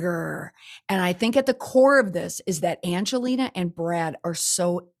anger. And I think at the core of this is that Angelina and Brad are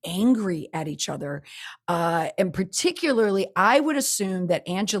so angry at each other. And particularly, I would assume that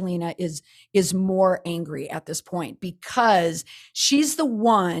Angelina is more angry at this point because she's the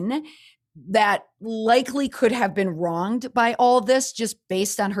one that likely could have been wronged by all this just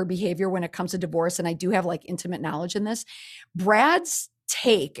based on her behavior when it comes to divorce. And I do have intimate knowledge in this. Brad's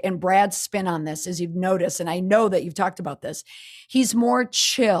take and Brad's spin on this, as you've noticed, and I know that you've talked about this, he's more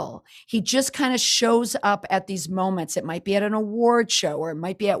chill. He just kind of shows up at these moments. It might be at an award show or it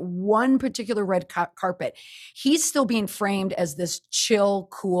might be at one particular red carpet. He's still being framed as this chill,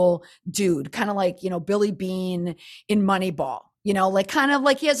 cool dude, kind of like, Billy Beane in Moneyball. Kind of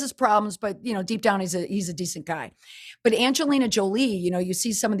like he has his problems, but deep down he's a decent guy. But Angelina Jolie, you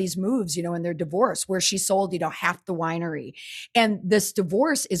see some of these moves, in their divorce where she sold, half the winery. And this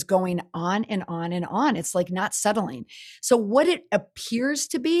divorce is going on and on and on. It's like not settling. So what it appears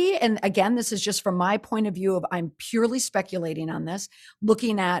to be, and again, this is just from my point of view of I'm purely speculating on this,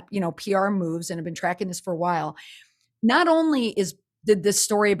 looking at, PR moves, and I've been tracking this for a while. Not only did this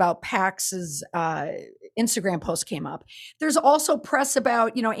story about Pax's Instagram post came up, there's also press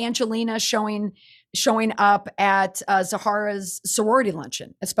about, Angelina showing up at Zahara's sorority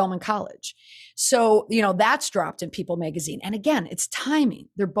luncheon at Spelman College. So, that's dropped in People magazine. And again, it's timing.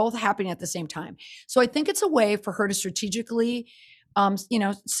 They're both happening at the same time. So I think it's a way for her to strategically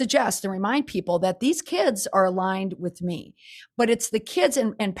suggest and remind people that these kids are aligned with me. But it's the kids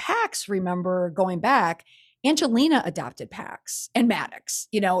and Pax, remember going back, Angelina adopted Pax and Maddox.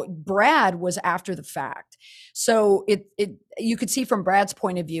 Brad was after the fact. So you could see from Brad's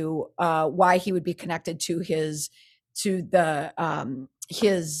point of view why he would be connected to his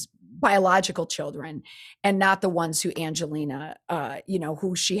biological children and not the ones who Angelina,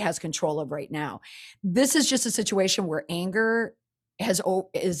 who she has control of right now. This is just a situation where anger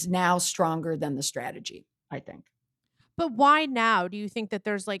is now stronger than the strategy, I think. But why now? Do you think that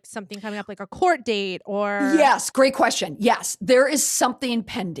there's like something coming up, like a court date or? Yes, great question. Yes, there is something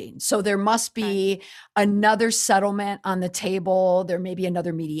pending. So there must be another settlement on the table. There may be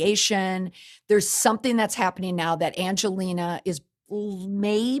another mediation. There's something that's happening now that Angelina is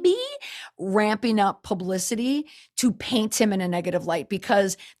maybe ramping up publicity to paint him in a negative light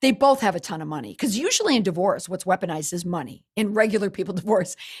because they both have a ton of money. Because usually in divorce, what's weaponized is money. In regular people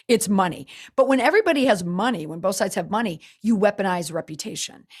divorce, it's money. But when everybody has money, when both sides have money, you weaponize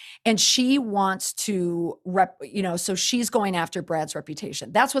reputation. And she wants to so she's going after Brad's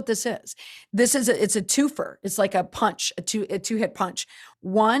reputation. That's what this is. It's a twofer. It's like a punch, a two-hit punch.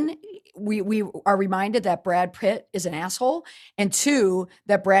 One, we are reminded that Brad Pitt is an asshole, and two,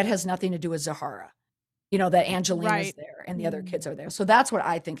 that Brad has nothing to do with Zahara. That Angelina is there and the other kids are there. So that's what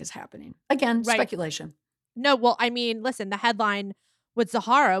I think is happening. Again, speculation. No, well, I mean, listen, the headline with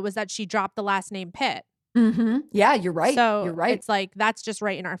Zahara was that she dropped the last name Pitt. Mm-hmm. Yeah, you're right. So you're right. It's like, that's just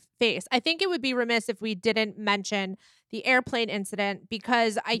right in our face. I think it would be remiss if we didn't mention the airplane incident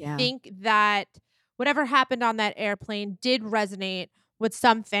because I think that whatever happened on that airplane did resonate with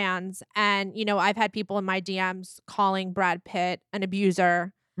some fans. And, I've had people in my DMs calling Brad Pitt an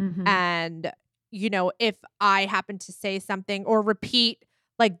abuser. Mm-hmm. And, if I happen to say something or repeat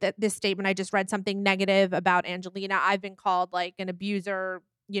like this statement, I just read something negative about Angelina, I've been called like an abuser,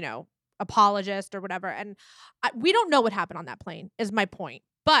 apologist or whatever. And we don't know what happened on that plane is my point.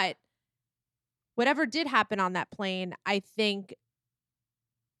 But whatever did happen on that plane, I think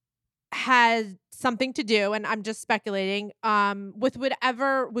has something to do, and I'm just speculating, with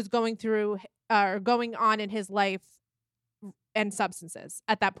whatever was going through or going on in his life and substances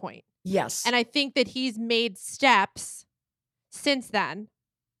at that point. Yes. And I think that he's made steps since then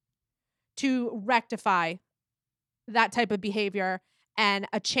to rectify that type of behavior and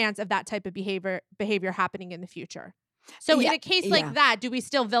a chance of that type of behavior happening in the future. So in a case like that, do we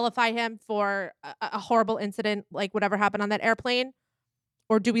still vilify him for a horrible incident like whatever happened on that airplane?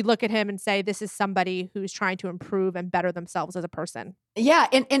 Or do we look at him and say, this is somebody who's trying to improve and better themselves as a person? Yeah.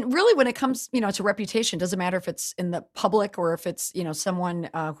 And really when it comes, to reputation, doesn't matter if it's in the public or if it's, someone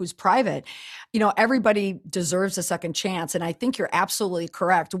who's private, everybody deserves a second chance. And I think you're absolutely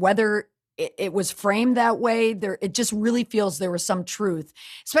correct. Whether it was framed that way, it just really feels there was some truth,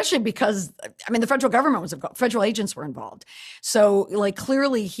 especially because, the federal government was involved, federal agents were involved. So like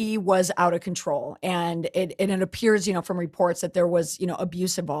clearly he was out of control and it appears, from reports that there was,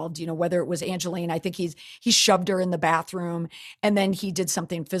 abuse involved, whether it was Angelina, I think he shoved her in the bathroom and then he did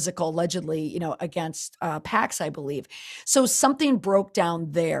something physical allegedly, against Pax, I believe. So something broke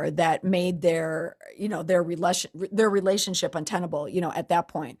down there that made their relationship untenable, at that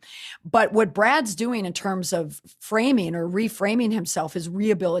point. But what Brad's doing in terms of framing or reframing himself is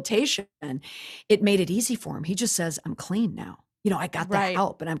rehabilitation. It made it easy for him. He just says, I'm clean now. I got the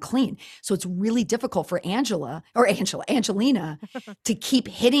help and I'm clean. So it's really difficult for Angelina to keep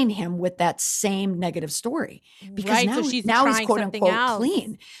hitting him with that same negative story because now he's quote unquote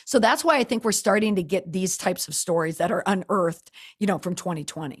clean. So that's why I think we're starting to get these types of stories that are unearthed, from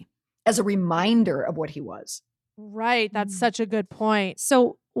 2020 as a reminder of what he was. Right. That's such a good point.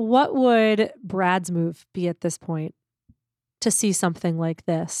 So what would Brad's move be at this point to see something like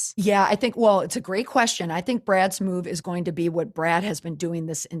this? Yeah, I think, it's a great question. I think Brad's move is going to be what Brad has been doing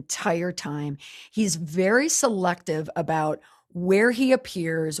this entire time. He's very selective about where he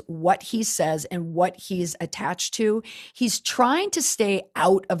appears, what he says, and what he's attached to. He's trying to stay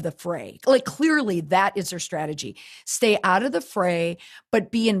out of the fray. Like, clearly that is their strategy. Stay out of the fray,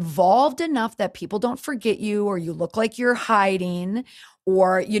 but be involved enough that people don't forget you, or you look like you're hiding,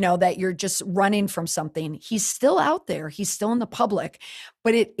 or, you know, that you're just running from something. He's still out there. He's still in the public,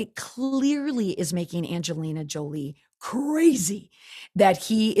 but it clearly is making Angelina Jolie crazy that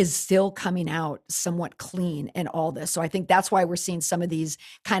he is still coming out somewhat clean and all this. So I think that's why we're seeing some of these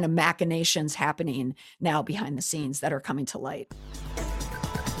kind of machinations happening now behind the scenes that are coming to light.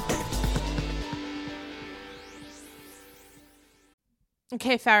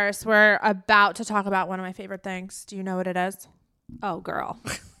 Okay, Ferris, we're about to talk about one of my favorite things. Do you know what it is? Oh, girl.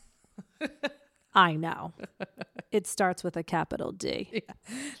 I know. It starts with a capital D. Yeah,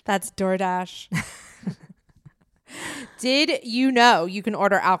 that's DoorDash. Did you know you can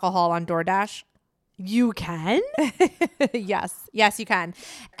order alcohol on DoorDash? You can? Yes, you can.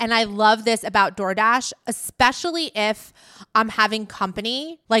 And I love this about DoorDash, especially if I'm having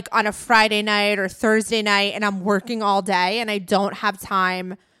company, like on a Friday night or Thursday night, and I'm working all day and I don't have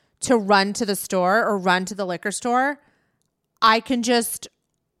time to run to the store or run to the liquor store. I can just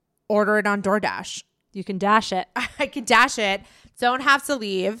order it on DoorDash. You can dash it. I can dash it. Don't have to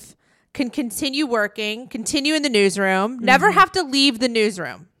leave. Can continue working, continue in the newsroom, never have to leave the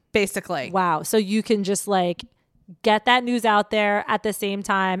newsroom, basically. Wow. So you can just like get that news out there at the same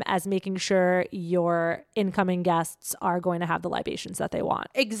time as making sure your incoming guests are going to have the libations that they want.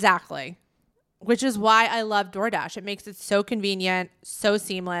 Exactly. Which is why I love DoorDash. It makes it so convenient, so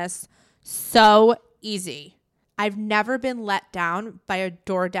seamless, so easy. I've never been let down by a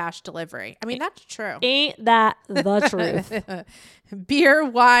DoorDash delivery. I mean, that's true. Ain't that the truth? Beer,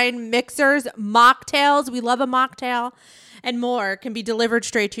 wine, mixers, mocktails, we love a mocktail, and more can be delivered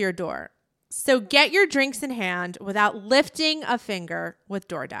straight to your door. So get your drinks in hand without lifting a finger with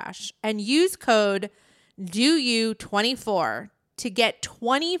DoorDash and use code DOYOU24 to get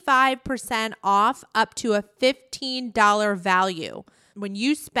 25% off up to a $15 value when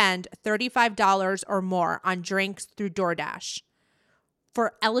you spend $35 or more on drinks through DoorDash.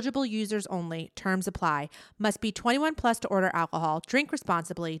 For eligible users only, terms apply. Must be 21 plus to order alcohol. Drink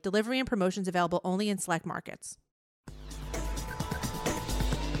responsibly. Delivery and promotions available only in select markets.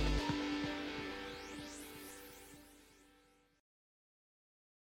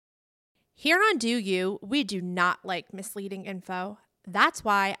 Here on Do You, we do not like misleading info. That's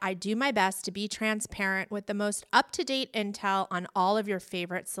why I do my best to be transparent with the most up-to-date intel on all of your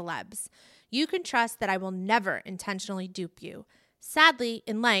favorite celebs. You can trust that I will never intentionally dupe you. Sadly,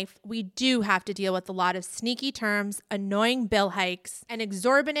 in life, we do have to deal with a lot of sneaky terms, annoying bill hikes, and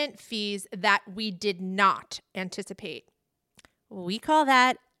exorbitant fees that we did not anticipate. We call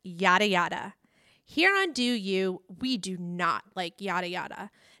that yada yada. Here on Do You, we do not like yada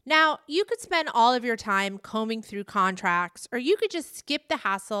yada. Now, you could spend all of your time combing through contracts, or you could just skip the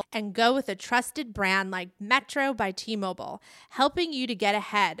hassle and go with a trusted brand like Metro by T-Mobile, helping you to get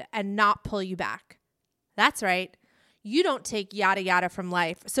ahead and not pull you back. That's right. You don't take yada yada from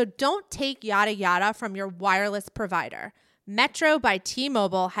life, so don't take yada yada from your wireless provider. Metro by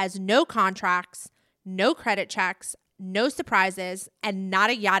T-Mobile has no contracts, no credit checks, no surprises, and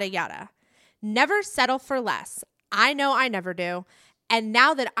not a yada yada. Never settle for less. I know I never do. And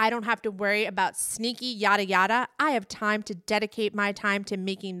now that I don't have to worry about sneaky yada yada, I have time to dedicate my time to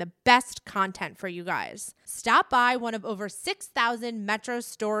making the best content for you guys. Stop by one of over 6,000 Metro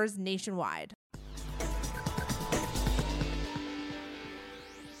stores nationwide.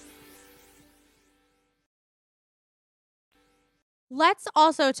 Let's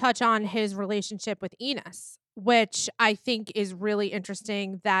also touch on his relationship with Enos, which I think is really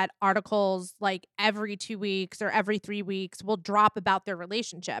interesting that articles like every 2 weeks or every 3 weeks will drop about their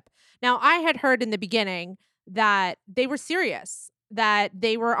relationship. Now, I had heard in the beginning that they were serious, that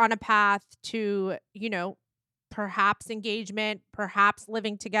they were on a path to, you know, perhaps engagement, perhaps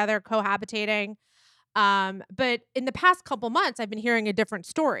living together, cohabitating. But in the past couple months, I've been hearing a different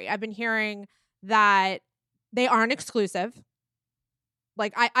story. I've been hearing that they aren't exclusive.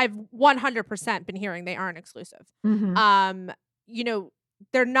 Like I've 100% been hearing they aren't exclusive. Mm-hmm. You know,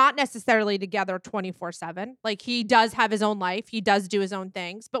 they're not necessarily together 24/7. Like he does have his own life. He does do his own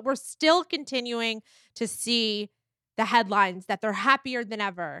things, but we're still continuing to see the headlines that they're happier than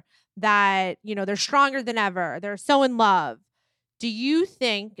ever, that, you know, they're stronger than ever. They're so in love. Do you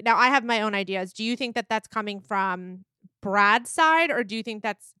think, now I have my own ideas. Do you think that that's coming from Brad's side, or do you think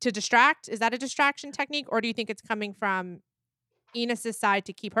that's to distract? Is that a distraction technique, or do you think it's coming from Enos's side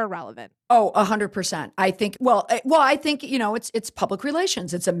to keep her relevant. Oh, 100%. I think, I think, it's public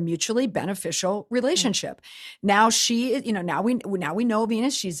relations. It's a mutually beneficial relationship. Now now we know of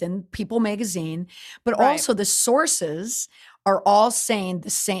Enos. She's in People magazine, but also the sources are all saying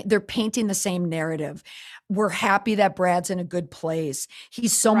the same. They're painting the same narrative. We're happy that Brad's in a good place.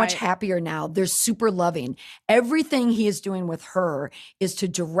 He's so much happier now. They're super loving. Everything he is doing with her is to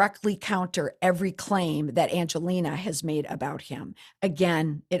directly counter every claim that Angelina has made about him.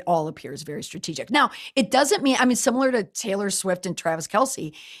 Again, it all appears very strategic. Now, it doesn't mean, similar to Taylor Swift and Travis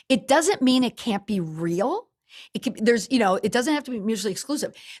Kelce, it doesn't mean it can't be real. It can, it doesn't have to be mutually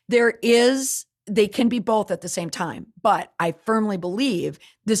exclusive. They can be both at the same time, but I firmly believe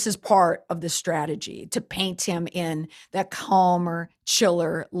this is part of the strategy to paint him in that calmer,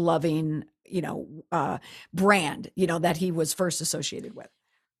 chiller, loving, brand, that he was first associated with.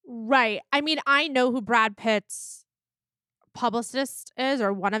 Right. I know who Brad Pitt's publicist is,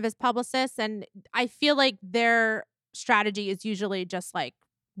 or one of his publicists, and I feel like their strategy is usually just like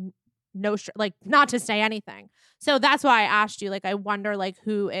not to say anything. So that's why I asked you, I wonder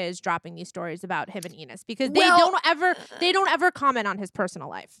who is dropping these stories about him and Enos, because they don't ever comment on his personal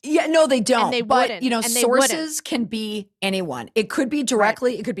life. Yeah, no, they don't. And they but wouldn't. Sources can be anyone. It could be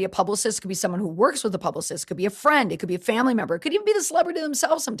directly, it could be a publicist, it could be someone who works with a publicist, it could be a friend, it could be a family member, it could even be the celebrity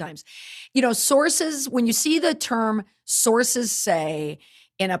themselves sometimes. Sources, when you see the term sources say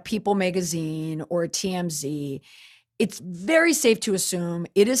in a People magazine or a TMZ, it's very safe to assume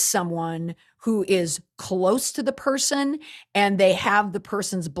it is someone who is close to the person and they have the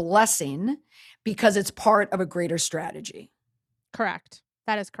person's blessing because it's part of a greater strategy. Correct.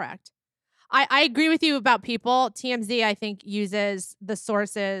 That is correct. I agree with you about People. TMZ, I think, uses the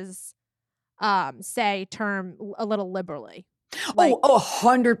sources say term a little liberally.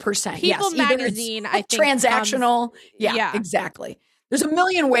 100%. People magazine, I think, transactional. Yeah, exactly. There's a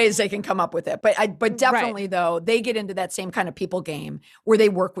million ways they can come up with it, but definitely though, they get into that same kind of people game where they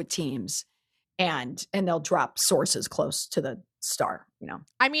work with teams and they'll drop sources close to the star,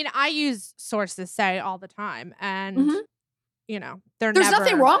 I use sources say all the time, and there's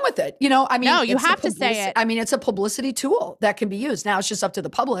nothing wrong with it. No, you have to say it. It's a publicity tool that can be used. Now it's just up to the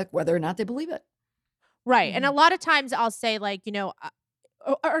public whether or not they believe it. Right. Mm-hmm. And a lot of times I'll say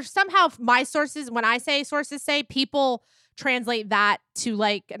or somehow my sources, when I say sources say, people translate that to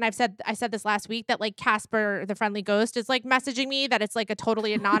and I said this last week, that Casper the Friendly Ghost is messaging me, that it's a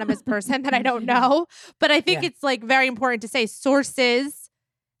totally anonymous person that I don't know. But I think it's very important to say sources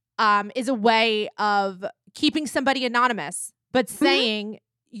is a way of keeping somebody anonymous, but saying,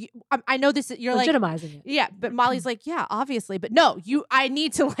 I know this, you're legitimizing it. Yeah. But Molly's yeah, obviously, but no, I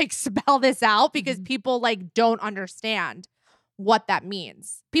need to spell this out because people don't understand what that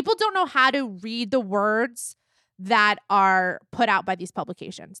means. People don't know how to read the words that are put out by these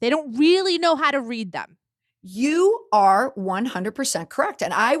publications. They don't really know how to read them. You are 100% correct.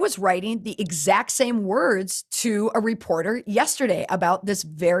 And I was writing the exact same words to a reporter yesterday about this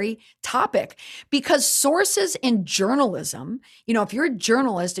very topic, because sources in journalism, if you're a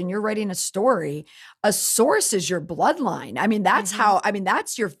journalist and you're writing a story, a source is your bloodline.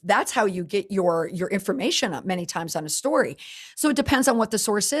 That's how you get your information up many times on a story. So it depends on what the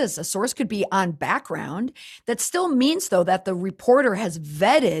source is. A source could be on background. That still means though that the reporter has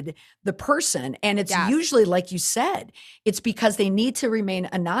vetted the person, and it's usually, like you said, it's because they need to remain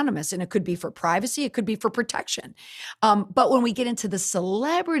anonymous, and it could be for privacy, it could be for protection. But when we get into the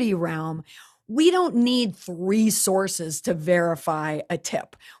celebrity realm, we don't need 3 sources to verify a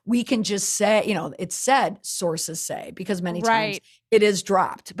tip. We can just say, it said sources say, because many times it is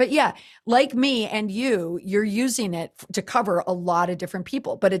dropped. But yeah, like me and you're using it to cover a lot of different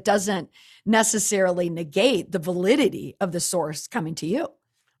people, but it doesn't necessarily negate the validity of the source coming to you.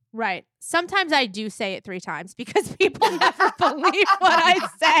 Right. Sometimes I do say it 3 times because people never believe what I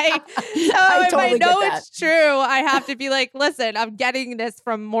say. So if I know it's true, I have to be listen, I'm getting this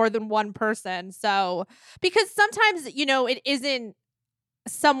from more than one person. So, because sometimes, it isn't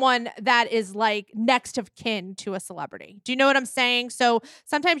someone that is next of kin to a celebrity. Do you know what I'm saying? So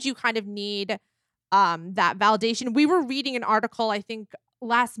sometimes you kind of need that validation. We were reading an article, I think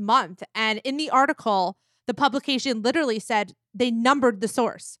last month, and in the article, the publication literally said they numbered the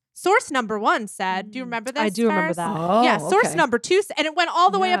source. Source number 1 said, do you remember this? I do remember that. Oh, yeah. Source number 2, and it went all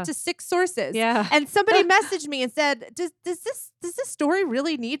the way up to 6 sources. Yeah. And somebody messaged me and said, does this story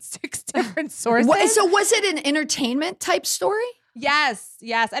really need 6 different sources? So was it an entertainment type story? Yes.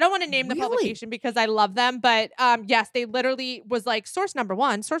 I don't want to name the Really? publication because I love them, but yes, they literally was like source number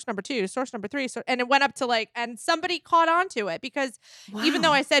 1, source number 2, source number 3, and it went up to like, and somebody caught on to it because even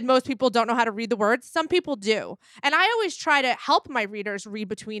though I said most people don't know how to read the words, some people do, and I always try to help my readers read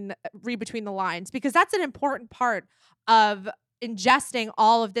between the lines because that's an important part of ingesting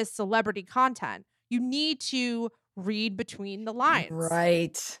all of this celebrity content. You need to read between the lines.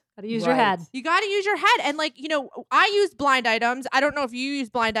 Right. Gotta use your head. You got to use your head. And like, I use blind items. I don't know if you use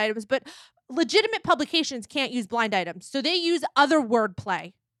blind items, but legitimate publications can't use blind items. So they use other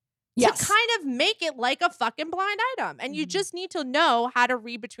wordplay to kind of make it like a fucking blind item. And you just need to know how to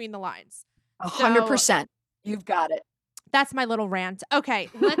read between the lines. 100%. You've got it. That's my little rant. Okay,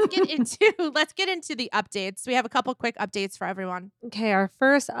 let's get into the updates. We have a couple quick updates for everyone. Okay, our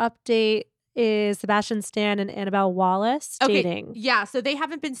first update is Sebastian Stan and Annabelle Wallace dating. Yeah, so they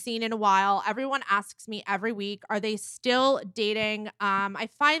haven't been seen in a while. Everyone asks me every week, are they still dating? I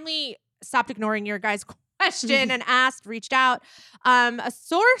finally stopped ignoring your guys' question and reached out. A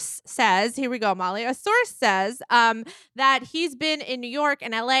source says, here we go, Molly. A source says that he's been in New York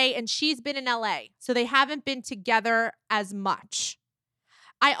and LA and she's been in LA. So they haven't been together as much.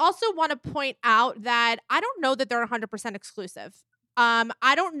 I also want to point out that I don't know that they're 100% exclusive.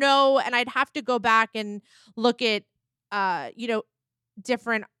 I don't know, and I'd have to go back and look at,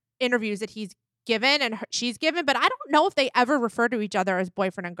 different interviews that he's given and she's given, but I don't know if they ever refer to each other as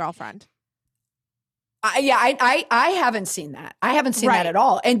boyfriend and girlfriend. I haven't seen that. I haven't seen that at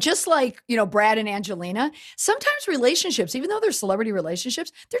all. And just like, Brad and Angelina, sometimes relationships, even though they're celebrity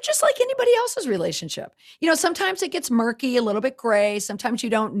relationships, they're just like anybody else's relationship. Sometimes it gets murky, a little bit gray. Sometimes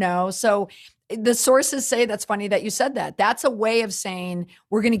you don't know. So the sources say, that's funny that you said that. That's a way of saying,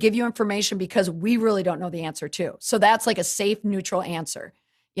 we're going to give you information because we really don't know the answer too. So that's like a safe, neutral answer.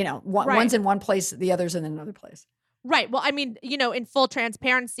 One's in one place, the other's in another place. Right. Well, I mean, in full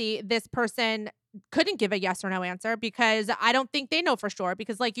transparency, this person couldn't give a yes or no answer because I don't think they know for sure.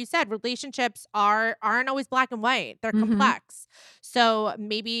 Because like you said, relationships aren't always black and white. They're complex. So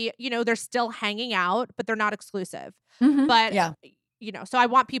maybe, they're still hanging out, but they're not exclusive. But so I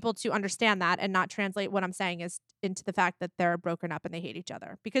want people to understand that and not translate what I'm saying is into the fact that they're broken up and they hate each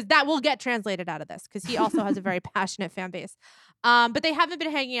other, because that will get translated out of this because he also has a very passionate fan base. But they haven't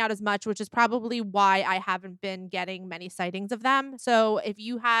been hanging out as much, which is probably why I haven't been getting many sightings of them. So if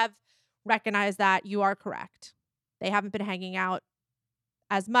you have recognized that, you are correct. They haven't been hanging out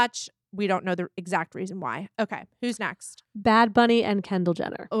as much. We don't know the exact reason why. Okay, who's next? Bad Bunny and Kendall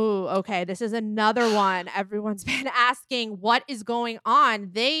Jenner. Oh, okay. This is another one. Everyone's been asking what is going on.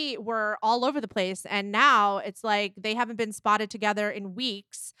 They were all over the place, and now it's like they haven't been spotted together in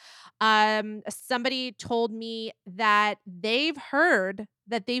weeks. Somebody told me that they've heard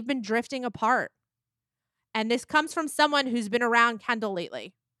that they've been drifting apart. And this comes from someone who's been around Kendall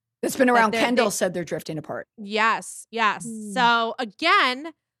lately. It's been around Kendall said they're drifting apart. Yes. So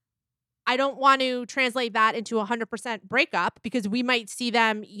again, I don't want to translate that into 100% breakup because we might see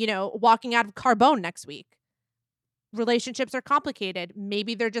them, walking out of Carbone next week. Relationships are complicated.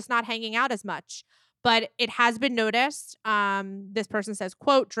 Maybe they're just not hanging out as much, but it has been noticed. This person says,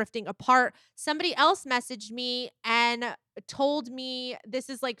 quote, drifting apart. Somebody else messaged me and told me this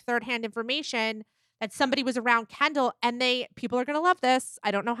is like third-hand information that somebody was around Kendall and people are going to love this.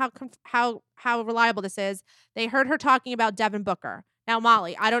 I don't know how reliable this is. They heard her talking about Devin Booker. Now,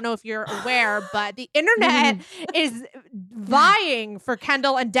 Molly, I don't know if you're aware, but the internet is vying for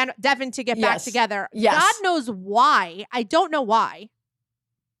Kendall and Devin to get back together. Yes. God knows why. I don't know why.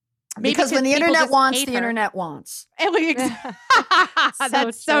 Maybe because when the internet wants, the internet wants.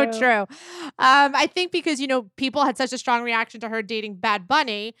 That's so true. I think because, people had such a strong reaction to her dating Bad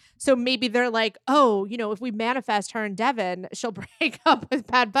Bunny. So maybe they're like, oh, if we manifest her and Devin, she'll break up with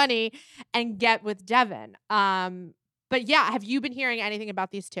Bad Bunny and get with Devin. But yeah, have you been hearing anything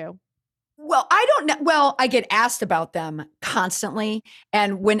about these two? Well, I don't know. Well, I get asked about them constantly.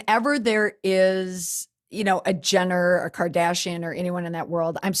 And whenever there is, a Jenner, a Kardashian, or anyone in that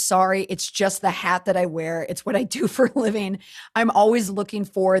world, I'm sorry. It's just the hat that I wear. It's what I do for a living. I'm always looking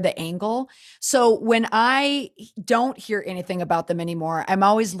for the angle. So when I don't hear anything about them anymore, I'm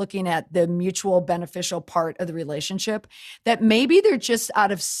always looking at the mutual beneficial part of the relationship, that maybe they're just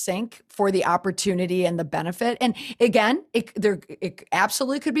out of sync for the opportunity and the benefit. And again, it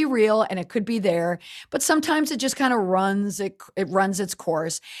absolutely could be real and it could be there, but sometimes it just kind of runs its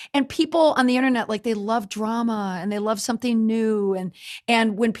course. And people on the internet, like, they love drama and they love something new.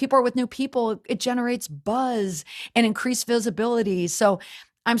 And when people are with new people, it generates buzz and increased visibility. So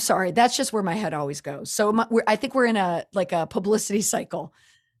I'm sorry, that's just where my head always goes. So I think we're in a publicity cycle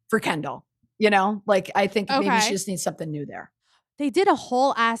for Kendall, I think maybe she just needs something new there. They did a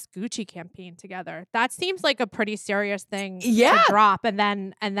whole ass Gucci campaign together. That seems like a pretty serious thing Yeah. to drop and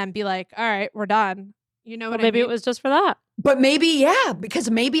then be like, all right, we're done. You know what I mean? Maybe it was just for that. But maybe, yeah, because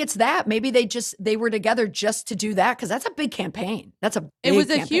maybe it's that. Maybe they were together just to do that because that's a big campaign. That's a big It was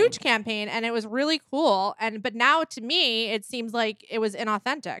a campaign. huge campaign and it was really cool. But now to me, it seems like it was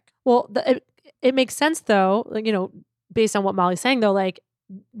inauthentic. Well, it makes sense though, like, you know, based on what Molly's saying though, like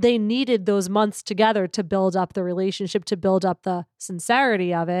they needed those months together to build up the relationship, to build up the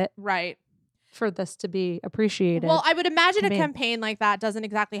sincerity of it. Right. For this to be appreciated. Well, I would imagine a Me. campaign like that doesn't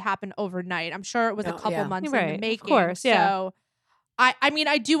exactly happen overnight. I'm sure it was a couple months in the Right, making. of course, yeah. So I mean,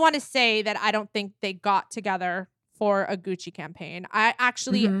 I do want to say that I don't think they got together for a Gucci campaign. I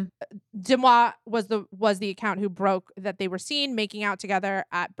actually, Demois was the account who broke that they were seen making out together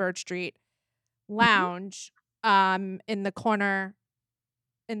at Bird Street Lounge,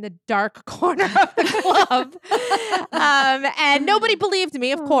 in the dark corner of the club. And nobody believed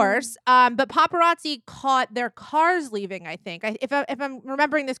me, of course. But paparazzi caught their cars leaving, I think. If I'm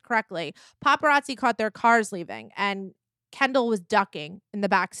remembering this correctly, paparazzi caught their cars leaving and Kendall was ducking in the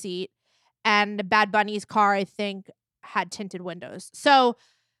back seat and Bad Bunny's car, I think, had tinted windows. So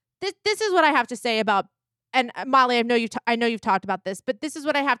this is what I have to say about, and Molly, I know you've talked about this, but this is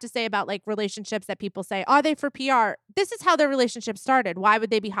what I have to say about like relationships that people say, are they for PR? This is how their relationship started. Why would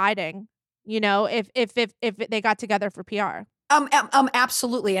they be hiding? You know, if they got together for PR.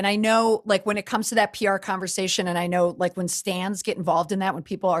 Absolutely. And I know like when it comes to that PR conversation, and I know like when stans get involved in that, when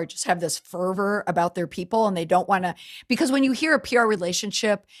people are just have this fervor about their people and they don't want to, because when you hear a PR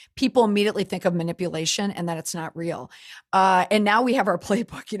relationship, people immediately think of manipulation and that it's not real. And now we have our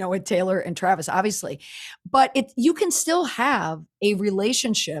playbook, you know, with Taylor and Travis, obviously, but you can still have a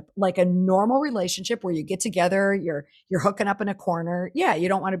relationship, like a normal relationship where you get together, you're hooking up in a corner. Yeah. You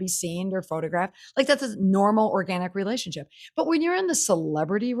don't want to be seen or photographed. Like that's a normal organic relationship. But when you're in the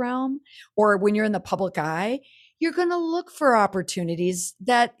celebrity realm or when you're in the public eye, you're going to look for opportunities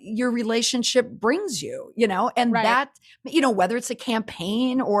that your relationship brings you, you know, and that, you know, whether it's a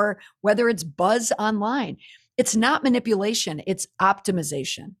campaign or whether it's buzz online, it's not manipulation, it's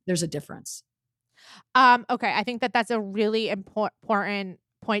optimization. There's a difference. Okay. I think that's a really important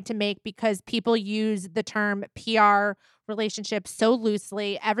point to make because people use the term PR relationship so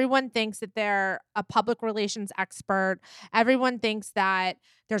loosely. Everyone thinks that they're a public relations expert. Everyone thinks that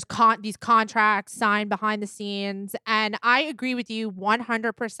there's these contracts signed behind the scenes. And I agree with you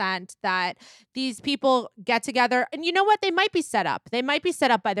 100% that these people get together and you know what? They might be set up. They might be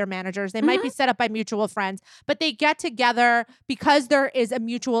set up by their managers. They might be set up by mutual friends, but they get together because there is a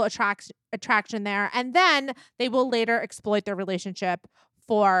mutual attraction there. And then they will later exploit their relationship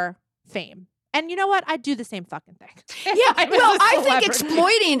for fame. And you know what? I'd do the same fucking thing. Yeah. Well, I think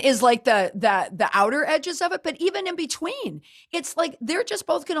exploiting is like the outer edges of it, but even in between, it's like they're just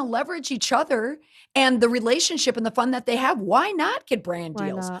both going to leverage each other and the relationship and the fun that they have. Why not get brand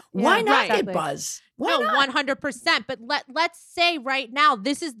deals? Why not get buzz? Why not? 100%. But let's say right now,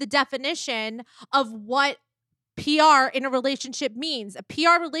 this is the definition of what PR in a relationship means. A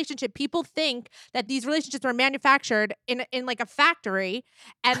PR relationship, people think that these relationships are manufactured in like a factory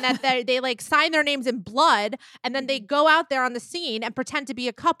and that they like sign their names in blood and then they go out there on the scene and pretend to be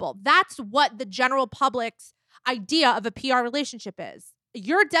a couple. That's what the general public's idea of a PR relationship is.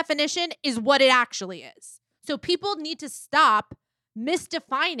 Your definition is what it actually is. So people need to stop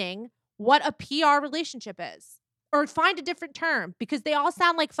misdefining what a PR relationship is. Or find a different term because they all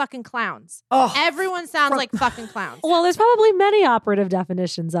sound like fucking clowns. Oh, everyone sounds like fucking clowns. Well, there's probably many operative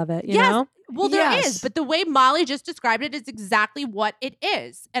definitions of it, you know? Well, there is. But the way Molly just described it is exactly what it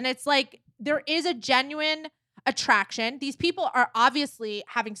is. And it's like there is a genuine attraction. These people are obviously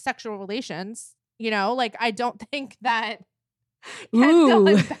having sexual relations, you know? Like I don't think that Kendall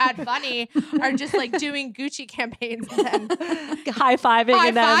and Bad Bunny are just like doing Gucci campaigns and then high-fiving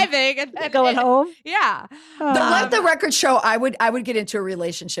and then going home. Yeah. Let the record show I would get into a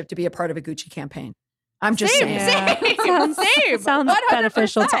relationship to be a part of a Gucci campaign. I'm just saying. Same. Sounds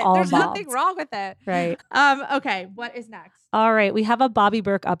beneficial to all There's involved. nothing wrong with it. Right. Okay, what is next? All right, we have a Bobby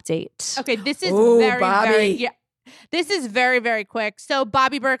Burke update. Okay, this is Bobby. This is very, very quick. So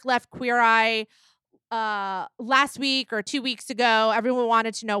Bobby Burke left Queer Eye last week or 2 weeks ago. Everyone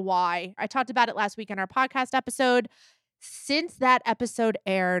wanted to know why. I talked about it last week in our podcast episode. Since that episode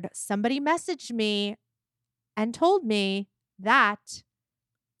aired, somebody messaged me and told me that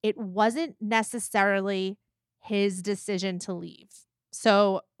it wasn't necessarily his decision to leave.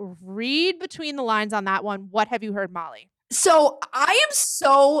 So read between the lines on that one. What have you heard, Molly? So I am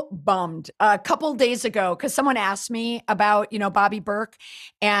so bummed. A couple days ago, because someone asked me about, Bobby Burke,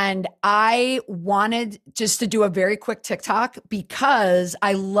 and I wanted just to do a very quick TikTok because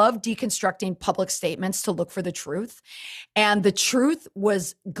I love deconstructing public statements to look for the truth. And the truth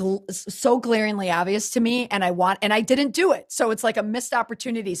was so glaringly obvious to me, and I didn't do it. So it's like a missed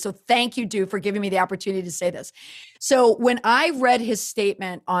opportunity. So thank you, Du, for giving me the opportunity to say this. So when I read his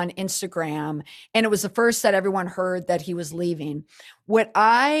statement on Instagram, and it was the first that everyone heard that he was leaving, what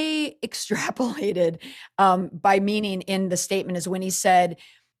I extrapolated by meaning in the statement is when he said,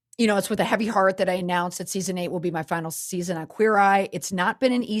 it's with a heavy heart that I announced that season 8 will be my final season on Queer Eye. It's not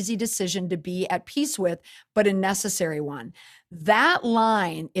been an easy decision to be at peace with, but a necessary one. That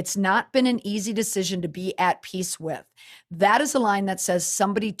line, it's not been an easy decision to be at peace with. That is a line that says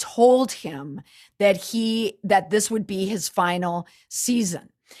somebody told him that this would be his final season.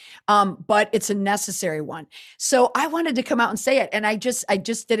 But it's a necessary one. So I wanted to come out and say it. And I just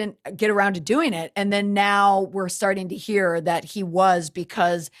didn't get around to doing it. And then now we're starting to hear that he was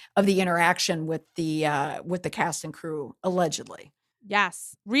because of the interaction with the cast and crew, allegedly.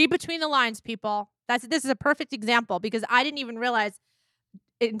 Yes. Read between the lines, people. This is a perfect example because I didn't even realize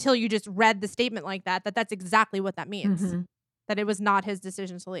until you just read the statement like that that's exactly what that means. Mm-hmm. That it was not his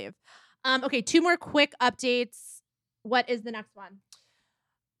decision to leave. Okay, 2 more quick updates. What is the next one?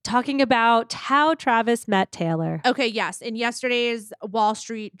 Talking about how Travis met Taylor. Okay, yes. In yesterday's Wall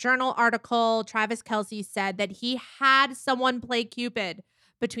Street Journal article, Travis Kelce said that he had someone play Cupid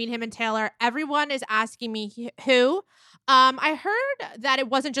between him and Taylor. Everyone is asking me who. I heard that it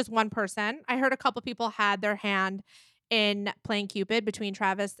wasn't just one person. I heard a couple people had their hand in playing Cupid between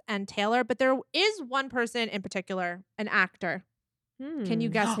Travis and Taylor, but there is one person in particular, an actor. Can you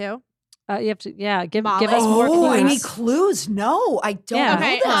guess who? You have to, give us more clues. I need clues. No, I don't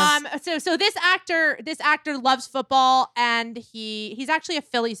know this. So this actor loves football, and he's actually a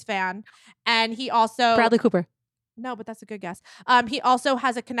Phillies fan, and he also Bradley Cooper. No, but that's a good guess. He also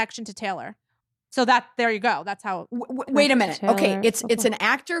has a connection to Taylor. So there you go. That's how. Wait a minute. Taylor. Okay, it's an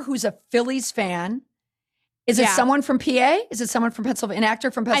actor who's a Phillies fan. Is it someone from PA? Is it someone from Pennsylvania? An actor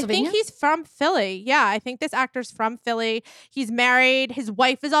from Pennsylvania? I think he's from Philly. Yeah, I think this actor's from Philly. He's married. His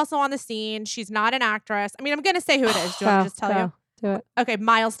wife is also on the scene. She's not an actress. I mean, I'm going to say who it is. Do you want me to just tell you? Do it. Okay,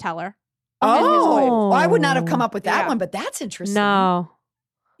 Miles Teller. Oh, I would not have come up with that one, but that's interesting. No.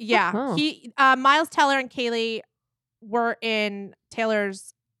 Yeah. Miles Teller and Kaylee were in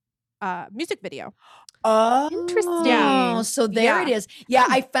Taylor's music video. Oh, interesting. Yeah. So there it is. Yeah,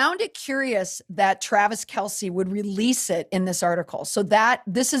 I found it curious that Travis Kelce would release it in this article. So that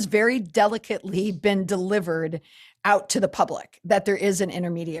this has very delicately been delivered out to the public that there is an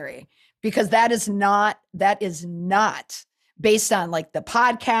intermediary, because that is not based on like the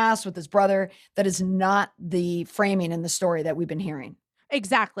podcast with his brother. That is not the framing in the story that we've been hearing.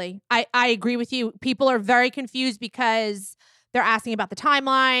 Exactly. I agree with you. People are very confused because they're asking about the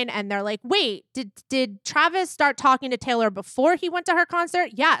timeline, and they're like, wait, did Travis start talking to Taylor before he went to her concert?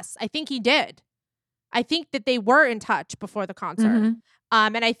 Yes, I think he did. I think that they were in touch before the concert.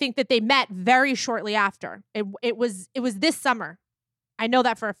 Mm-hmm. And I think that they met very shortly after. It was this summer. I know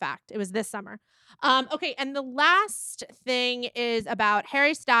that for a fact. It was this summer. Okay, and the last thing is about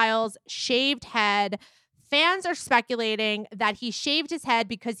Harry Styles' shaved head. Fans are speculating that he shaved his head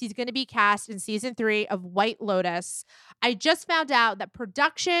because he's going to be cast in season 3 of White Lotus. I just found out that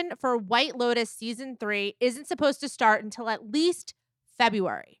production for White Lotus season 3 isn't supposed to start until at least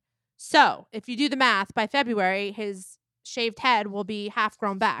February. So if you do the math, by February, his shaved head will be half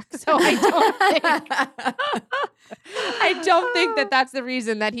grown back. So I don't think that that's the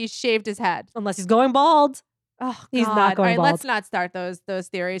reason that he shaved his head. Unless he's going bald. Oh, God. He's not going bald. Let's not start those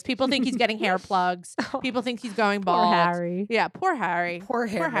theories. People think he's getting hair plugs. People think he's going bald. Poor Harry. Yeah, poor Harry. Poor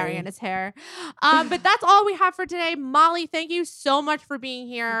Harry and his hair. But that's all we have for today. Molly, thank you so much for being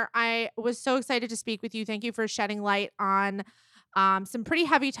here. I was so excited to speak with you. Thank you for shedding light on some pretty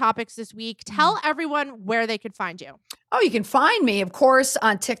heavy topics this week. Tell everyone where they could find you. Oh, you can find me, of course,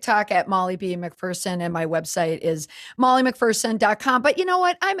 on TikTok at Molly B. McPherson, and my website is mollymcpherson.com. But you know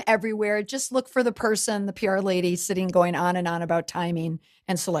what? I'm everywhere. Just look for the person, the PR lady, going on and on about timing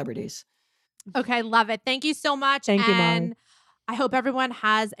and celebrities. Okay, love it. Thank you so much. Thank you, Molly. I hope everyone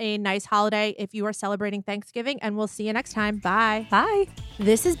has a nice holiday if you are celebrating Thanksgiving, and we'll see you next time. Bye. Bye.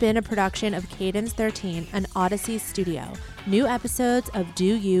 This has been a production of Cadence 13, an Odyssey studio. New episodes of Do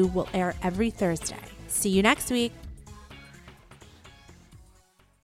You will air every Thursday. See you next week.